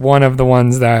it's one of the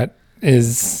ones that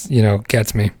is,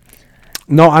 gets me.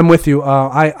 No, I'm with you.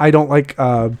 I don't like.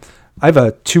 I have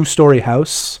a 2-story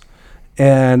house,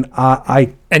 and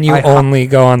I only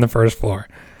go on the first floor.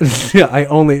 Yeah, I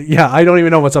don't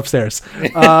even know what's upstairs.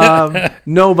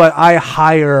 No, but I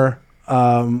hire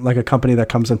like a company that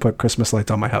comes and put Christmas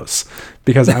lights on my house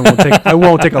because I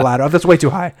won't take a ladder. That's way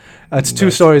too high. It's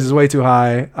 2 stories is way too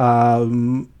high.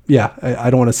 Yeah, I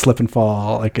don't want to slip and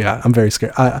fall. Like, yeah, I'm very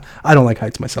scared. I don't like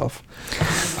heights myself.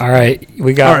 All right,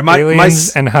 we got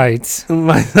aliens and heights.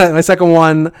 My second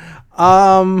one,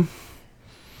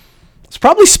 it's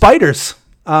probably spiders.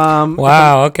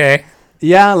 Wow. Okay.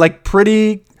 Yeah, like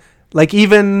pretty, like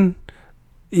even,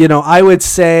 I would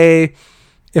say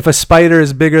if a spider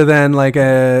is bigger than like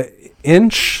a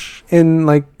inch in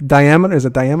like diameter, is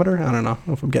it diameter? I don't know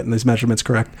if I'm getting these measurements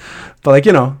correct, but like,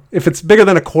 if it's bigger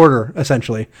than a quarter,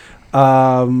 essentially,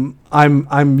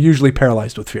 I'm usually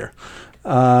paralyzed with fear.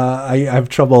 I have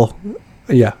trouble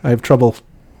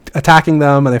attacking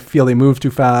them, and I feel they move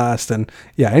too fast, and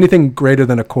yeah, anything greater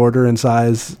than a quarter in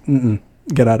size,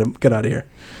 get out of here.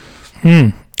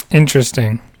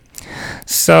 Interesting.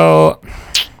 So,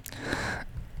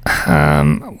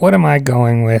 what am I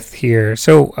going with here?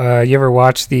 So, you ever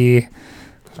watch the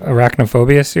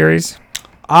Arachnophobia series?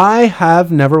 I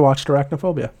have never watched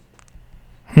Arachnophobia.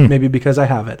 Maybe because I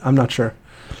have it. I'm not sure.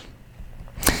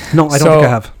 No, I don't think I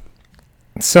have.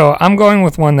 So I'm going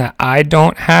with one that I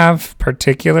don't have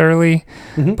particularly,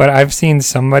 but I've seen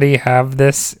somebody have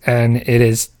this, and it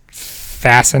is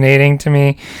fascinating to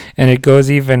me, and it goes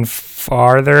even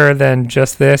farther than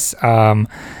just this, and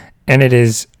it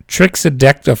is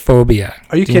trichodectophobia.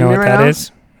 Are you kidding me right now? Do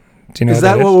you know is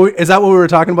that what we were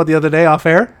talking about the other day off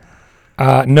air?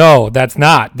 No, that's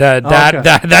not.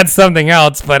 That's something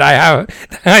else. But I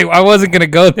wasn't gonna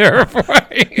go there.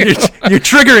 You're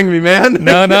triggering me, man.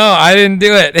 No, I didn't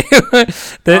do it.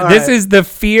 This is the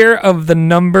fear of the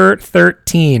number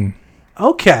 13.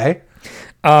 Okay.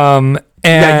 And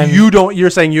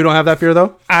you're saying you don't have that fear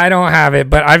though? I don't have it,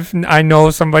 but I know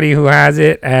somebody who has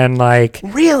it, and like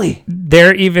really,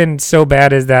 they're even so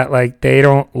bad as that like they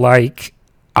don't like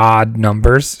odd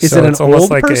numbers. Is it an old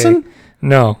person?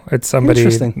 No, it's somebody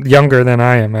younger than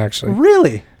I am, actually.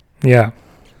 Really? Yeah.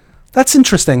 That's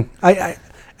interesting.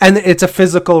 And it's a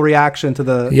physical reaction to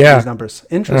these numbers.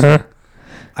 Interesting.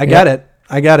 I get it.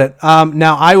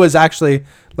 Now I was actually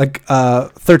like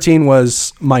 13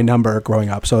 was my number growing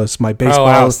up, so it's my baseball. Oh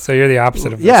wow! So you're the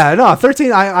opposite of this. Yeah, no,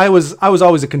 13. I was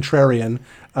always a contrarian.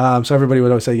 So everybody would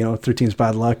always say, 13's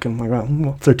bad luck, and I'm like,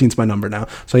 well, 13's my number now.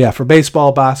 So yeah, for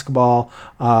baseball, basketball,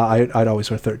 I'd always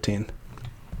wear 13.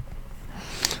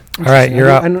 All right, you're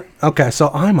up. Okay, so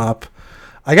I'm up.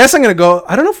 I guess I'm gonna go.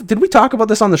 I don't know. Did we talk about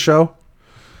this on the show?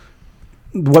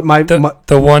 What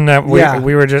the one that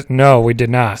we were just we did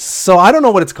not. So I don't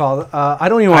know what it's called. I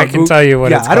don't even. I can tell you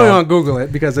what it's called. I don't even want to Google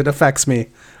it because it affects me.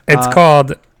 It's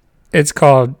called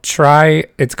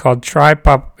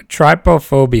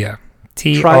trypophobia.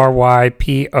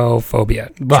 TRYPO phobia.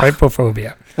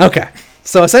 Trypophobia. Okay,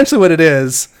 so essentially what it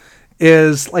is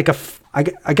like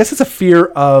I guess it's a fear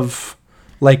of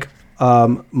like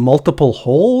multiple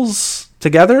holes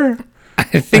together.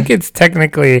 I think it's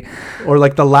technically, or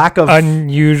like the lack of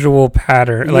unusual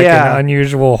pattern, like an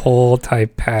unusual hole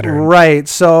type pattern. Right.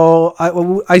 So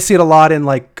I see it a lot in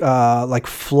like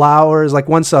flowers. Like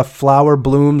once a flower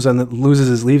blooms and it loses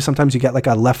its leaves, sometimes you get like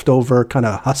a leftover kind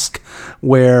of husk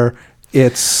where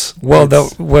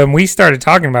when we started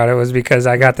talking about it was because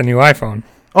I got the new iPhone.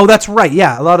 Oh, that's right.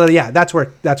 Yeah, that's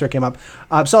where it came up.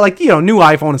 So like, new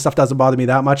iPhone and stuff doesn't bother me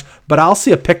that much, but I'll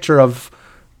see a picture of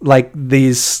like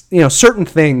these, certain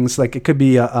things. Like it could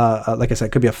be like I said,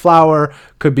 it could be a flower,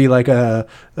 could be like a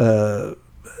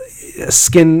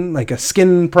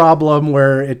skin problem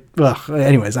where it.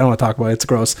 Anyways, I don't want to talk about it. It's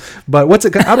gross. But what's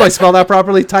it? How do I spell that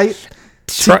properly? Tight.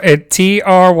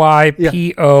 TRYPO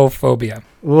phobia.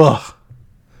 Ugh.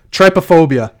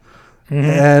 Trypophobia. Mm-hmm.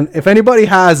 And if anybody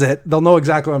has it, they'll know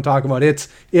exactly what I'm talking about. It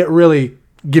really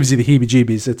gives you the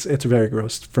heebie-jeebies. It's very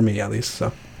gross for me, at least.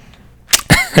 So.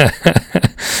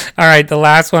 All right, the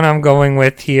last one I'm going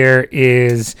with here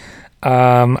is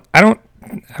I'm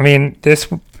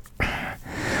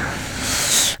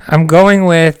going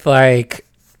with like,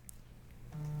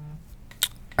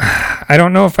 I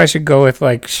don't know if I should go with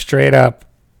like straight up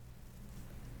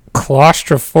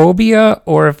claustrophobia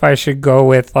or if I should go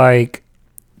with like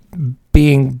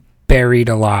being buried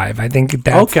alive. I think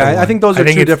that's okay. I think those are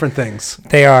two different things.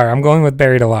 They are. I'm going with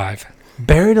buried alive.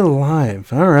 Buried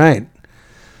alive. All right.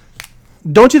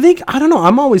 Don't you think? I don't know.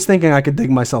 I'm always thinking I could dig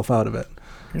myself out of it.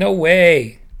 No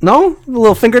way. No, the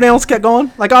little fingernails get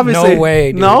going. Like obviously, no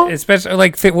way. Dude. No, especially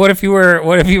like, what if you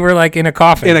were like in a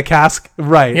coffin, in a cask,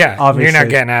 right? Yeah, obviously. You're not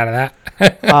getting out of that.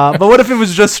 But what if it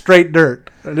was just straight dirt?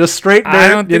 Just straight dirt. I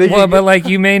don't think. Well, but like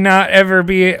you may not ever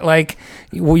be like,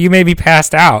 well, you may be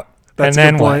passed out. That's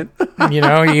and then a good what?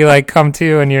 You like come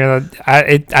to and you're.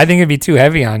 I think it'd be too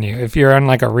heavy on you if you're on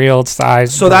like a real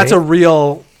size. So that's a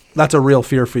real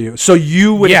fear for you. So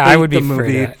you would. Yeah, I would be the movie.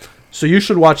 Afraid of that. So you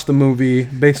should watch the movie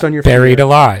based on your Buried fear.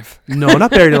 Alive. No, not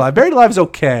Buried Alive. Buried Alive is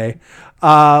okay,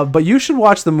 but you should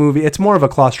watch the movie. It's more of a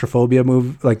claustrophobia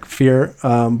movie, like fear.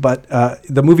 But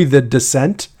the movie The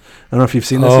Descent. I don't know if you've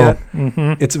seen this yet.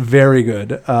 Mm-hmm. It's very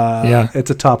good. Yeah, it's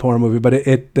a top horror movie, but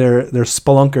they're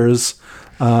spelunkers.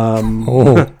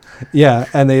 Yeah,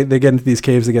 and they get into these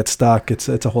caves, they get stuck. It's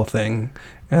a whole thing,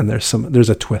 and there's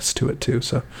a twist to it too.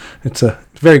 So it's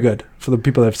very good for the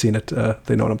people that have seen it.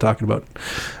 They know what I'm talking about.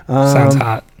 Sounds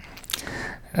hot.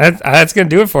 That's gonna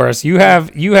do it for us. You have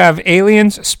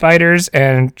aliens, spiders,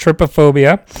 and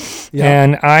trypophobia,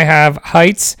 and I have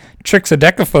heights,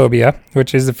 trichodecaphobia,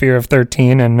 which is the fear of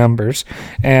 13 and numbers,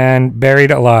 and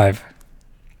buried alive.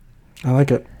 I like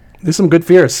it. There's some good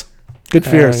fears. Good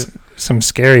fears. Some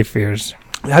scary fears.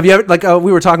 Have you ever, like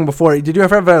we were talking before, did you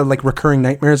ever have like recurring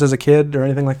nightmares as a kid or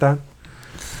anything like that?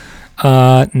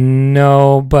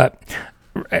 No, but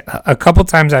a couple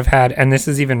times I've had, and this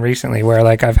is even recently, where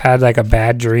like I've had like a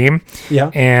bad dream. Yeah.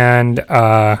 And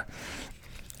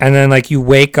then like you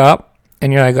wake up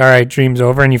and you're like, all right, dream's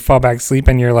over, and you fall back asleep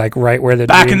and you're like right where the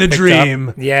back dream in the dream.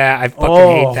 Up. Yeah, I fucking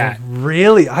hate that.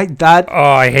 Really? I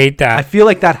hate that. I feel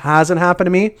like that hasn't happened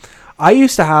to me. I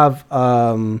used to have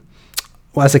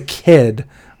as a kid,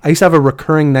 I used to have a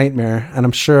recurring nightmare, and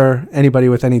I'm sure anybody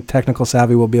with any technical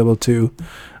savvy will be able to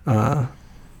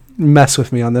mess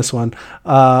with me on this one.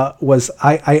 Was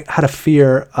I had a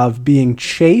fear of being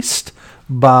chased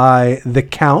by the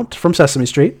Count from Sesame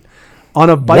Street on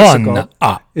a bicycle.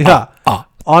 On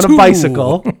a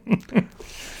bicycle.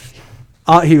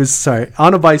 He was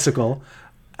on a bicycle,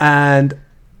 and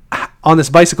on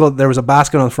this bicycle there was a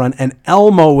basket on the front, and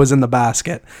Elmo was in the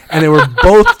basket, and they were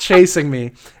both chasing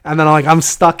me. And then I'm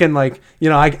stuck in I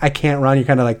can't run. You're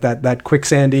kind of like that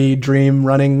quicksandy dream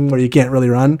running where you can't really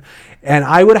run. And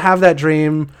I would have that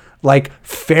dream like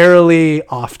fairly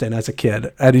often as a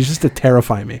kid, and it used to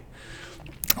terrify me.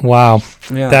 Wow,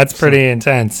 yeah, that's pretty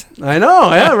intense. I know,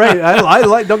 yeah, right. I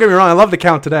like. Don't get me wrong, I love the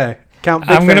Count today.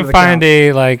 I'm gonna find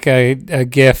a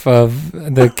GIF of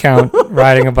the Count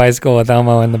riding a bicycle with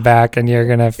Elmo in the back, and you're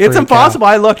gonna. It's impossible.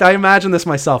 I imagined this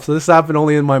myself, so this happened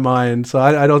only in my mind. So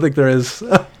I don't think there is.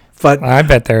 But I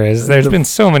bet there is. There's been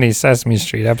so many Sesame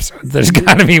Street episodes. There's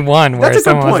got to be one where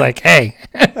someone was like, "Hey,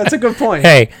 that's a good point."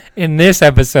 Hey, in this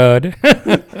episode.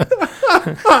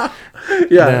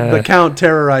 Yeah, the Count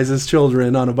terrorizes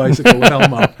children on a bicycle with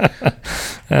Elmo.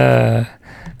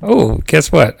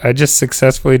 Guess what? I just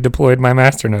successfully deployed my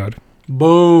masternode.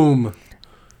 Boom.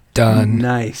 Done.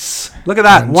 Nice. Look at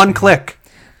that. One click.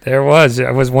 There was.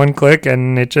 It was one click,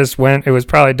 and it just went. It was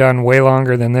probably done way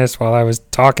longer than this while I was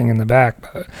talking in the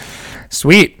back. But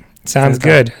sweet. Sounds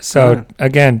good. So,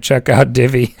 again, check out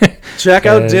Divi. Check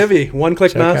out Divi.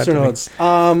 One-click masternodes.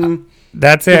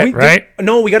 That's it, right?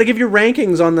 No, we got to give you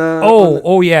rankings on the...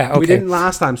 yeah. Okay. We didn't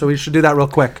last time, so we should do that real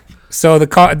quick. So the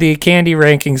candy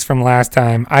rankings from last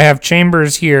time, I have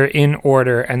Chambers here in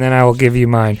order, and then I will give you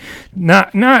mine.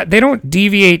 They don't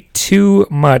deviate too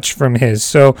much from his.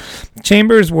 So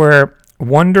Chambers were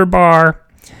Wonder Bar,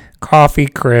 Coffee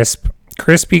Crisp,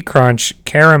 Crispy Crunch,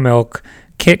 Caramilk,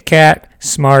 Kit Kat,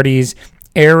 Smarties,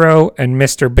 Aero, and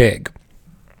Mr. Big.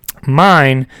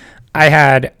 Mine, I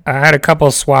had a couple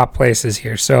swap places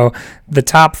here. So the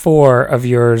top 4 of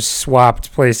yours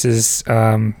swapped places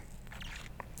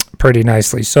pretty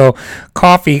nicely. So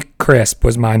Coffee Crisp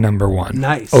was my number 1.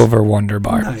 Nice. Over Wonder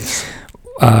Bar. Nice.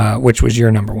 Which was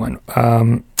your number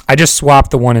 1. I just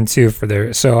swapped the 1 and 2 for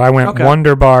there. So I went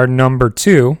Wonder Bar number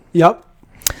 2. Yep.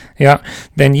 Yeah.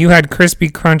 Then you had Crispy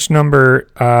Crunch number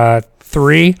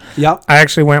 3. Yep. I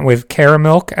actually went with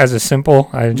Caramilk as a simple,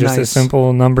 a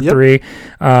simple number 3.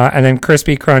 And then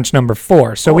Crispy Crunch number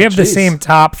 4. So we have the same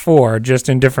top 4, just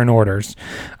in different orders.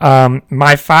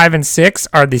 My 5 and 6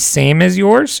 are the same as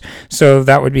yours. So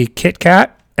that would be Kit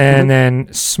Kat and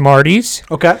then Smarties.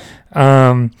 Okay.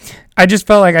 I just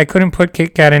felt like I couldn't put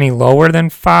Kit Kat any lower than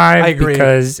 5 I agree.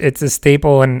 because it's a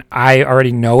staple and I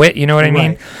already know it. You know what I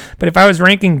mean? Right. But if I was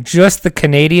ranking just the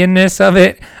Canadianness of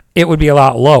it, it would be a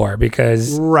lot lower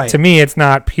because to me, it's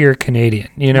not pure Canadian,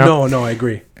 you know? No, I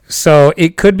agree. So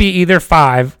it could be either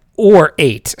 5 or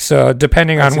 8. So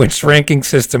depending on which ranking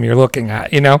system you're looking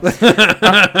at, you know?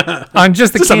 On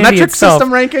just the Is this candy a metric itself.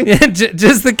 system ranking?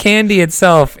 Just the candy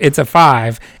itself, it's a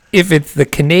 5. If it's the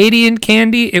Canadian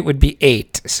candy, it would be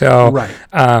 8. So, Right.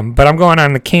 But I'm going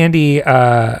on the candy,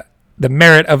 the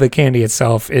merit of the candy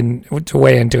itself to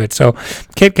weigh into it. So,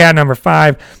 Kit Kat number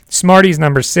 5, Smarties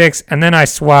number 6, and then I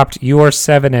swapped your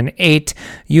 7 and 8.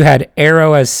 You had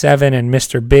Aero as 7 and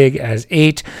Mr. Big as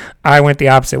 8. I went the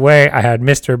opposite way. I had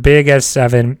Mr. Big as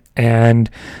 7 and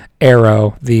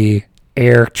Aero, the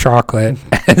Air chocolate,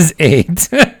 as 8.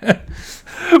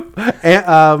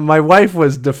 And, my wife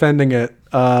was defending it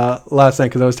last night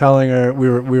because I was telling her we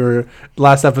were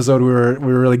last episode we were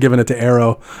really giving it to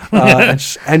Aero,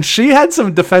 and she had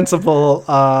some defensible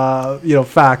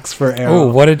facts for Aero.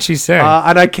 Oh, what did she say?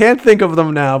 And I can't think of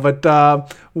them now, but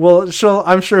I'm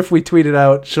sure if we tweet it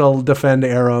out, she'll defend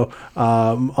Aero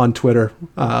on Twitter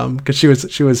because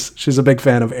she's a big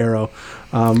fan of Aero.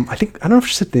 I don't know if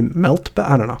she said they melt, but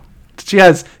I don't know. She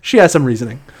has some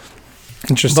reasoning.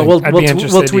 Interesting. But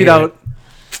we'll tweet out.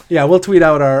 Yeah, we'll tweet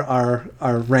out our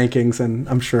rankings, and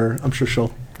I'm sure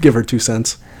she'll give her 2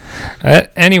 cents.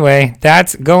 Anyway,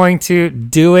 that's going to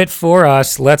do it for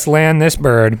us. Let's land this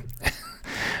bird.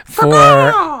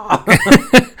 For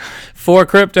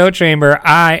Crypto Chamber,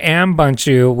 I am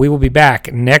Bunchu. We will be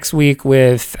back next week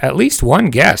with at least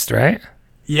 1 guest, right?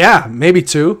 Yeah, maybe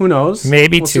 2. Who knows?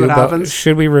 Maybe we'll 2. But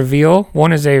should we reveal?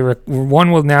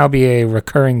 One will now be a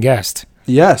recurring guest.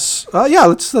 Yes.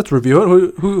 Let's review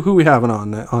it. Who we having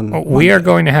on? We are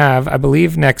going to have, I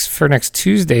believe, for next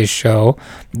Tuesday's show,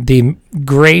 the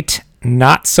great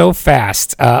Not So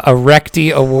Fast, a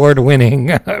Recti award-winning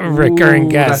recurring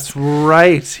guest. That's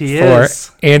right. He is.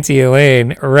 For Auntie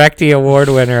Elaine, Recti award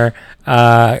winner.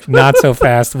 Not So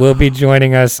Fast will be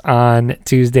joining us on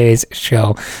Tuesday's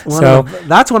show.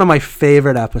 That's one of my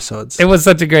favorite episodes. It was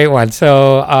such a great one.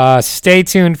 So stay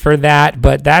tuned for that.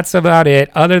 But that's about it.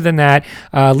 Other than that,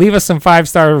 leave us some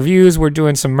 5-star reviews. We're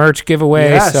doing some merch giveaways.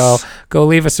 Yes. So go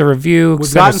leave us a review.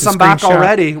 We've gotten some back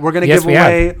already. We're gonna give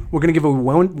away. Have. We're gonna give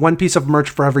away one piece of merch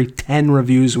for every 10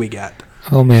 reviews we get.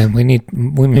 Oh man, we need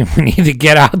to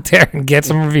get out there and get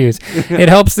some reviews. It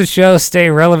helps the show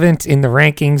stay relevant in the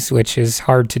rankings, which is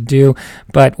hard to do,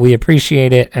 but we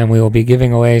appreciate it, and we will be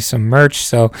giving away some merch.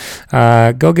 So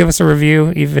go give us a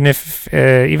review, even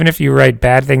if you write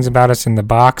bad things about us in the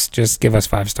box, just give us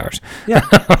 5 stars. Yeah,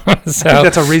 I think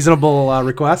that's a reasonable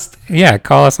request. Yeah,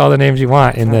 call us all the names you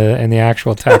want in the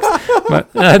actual text.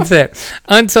 But that's it.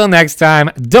 Until next time,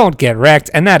 don't get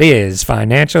wrecked, and that is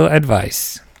financial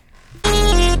advice.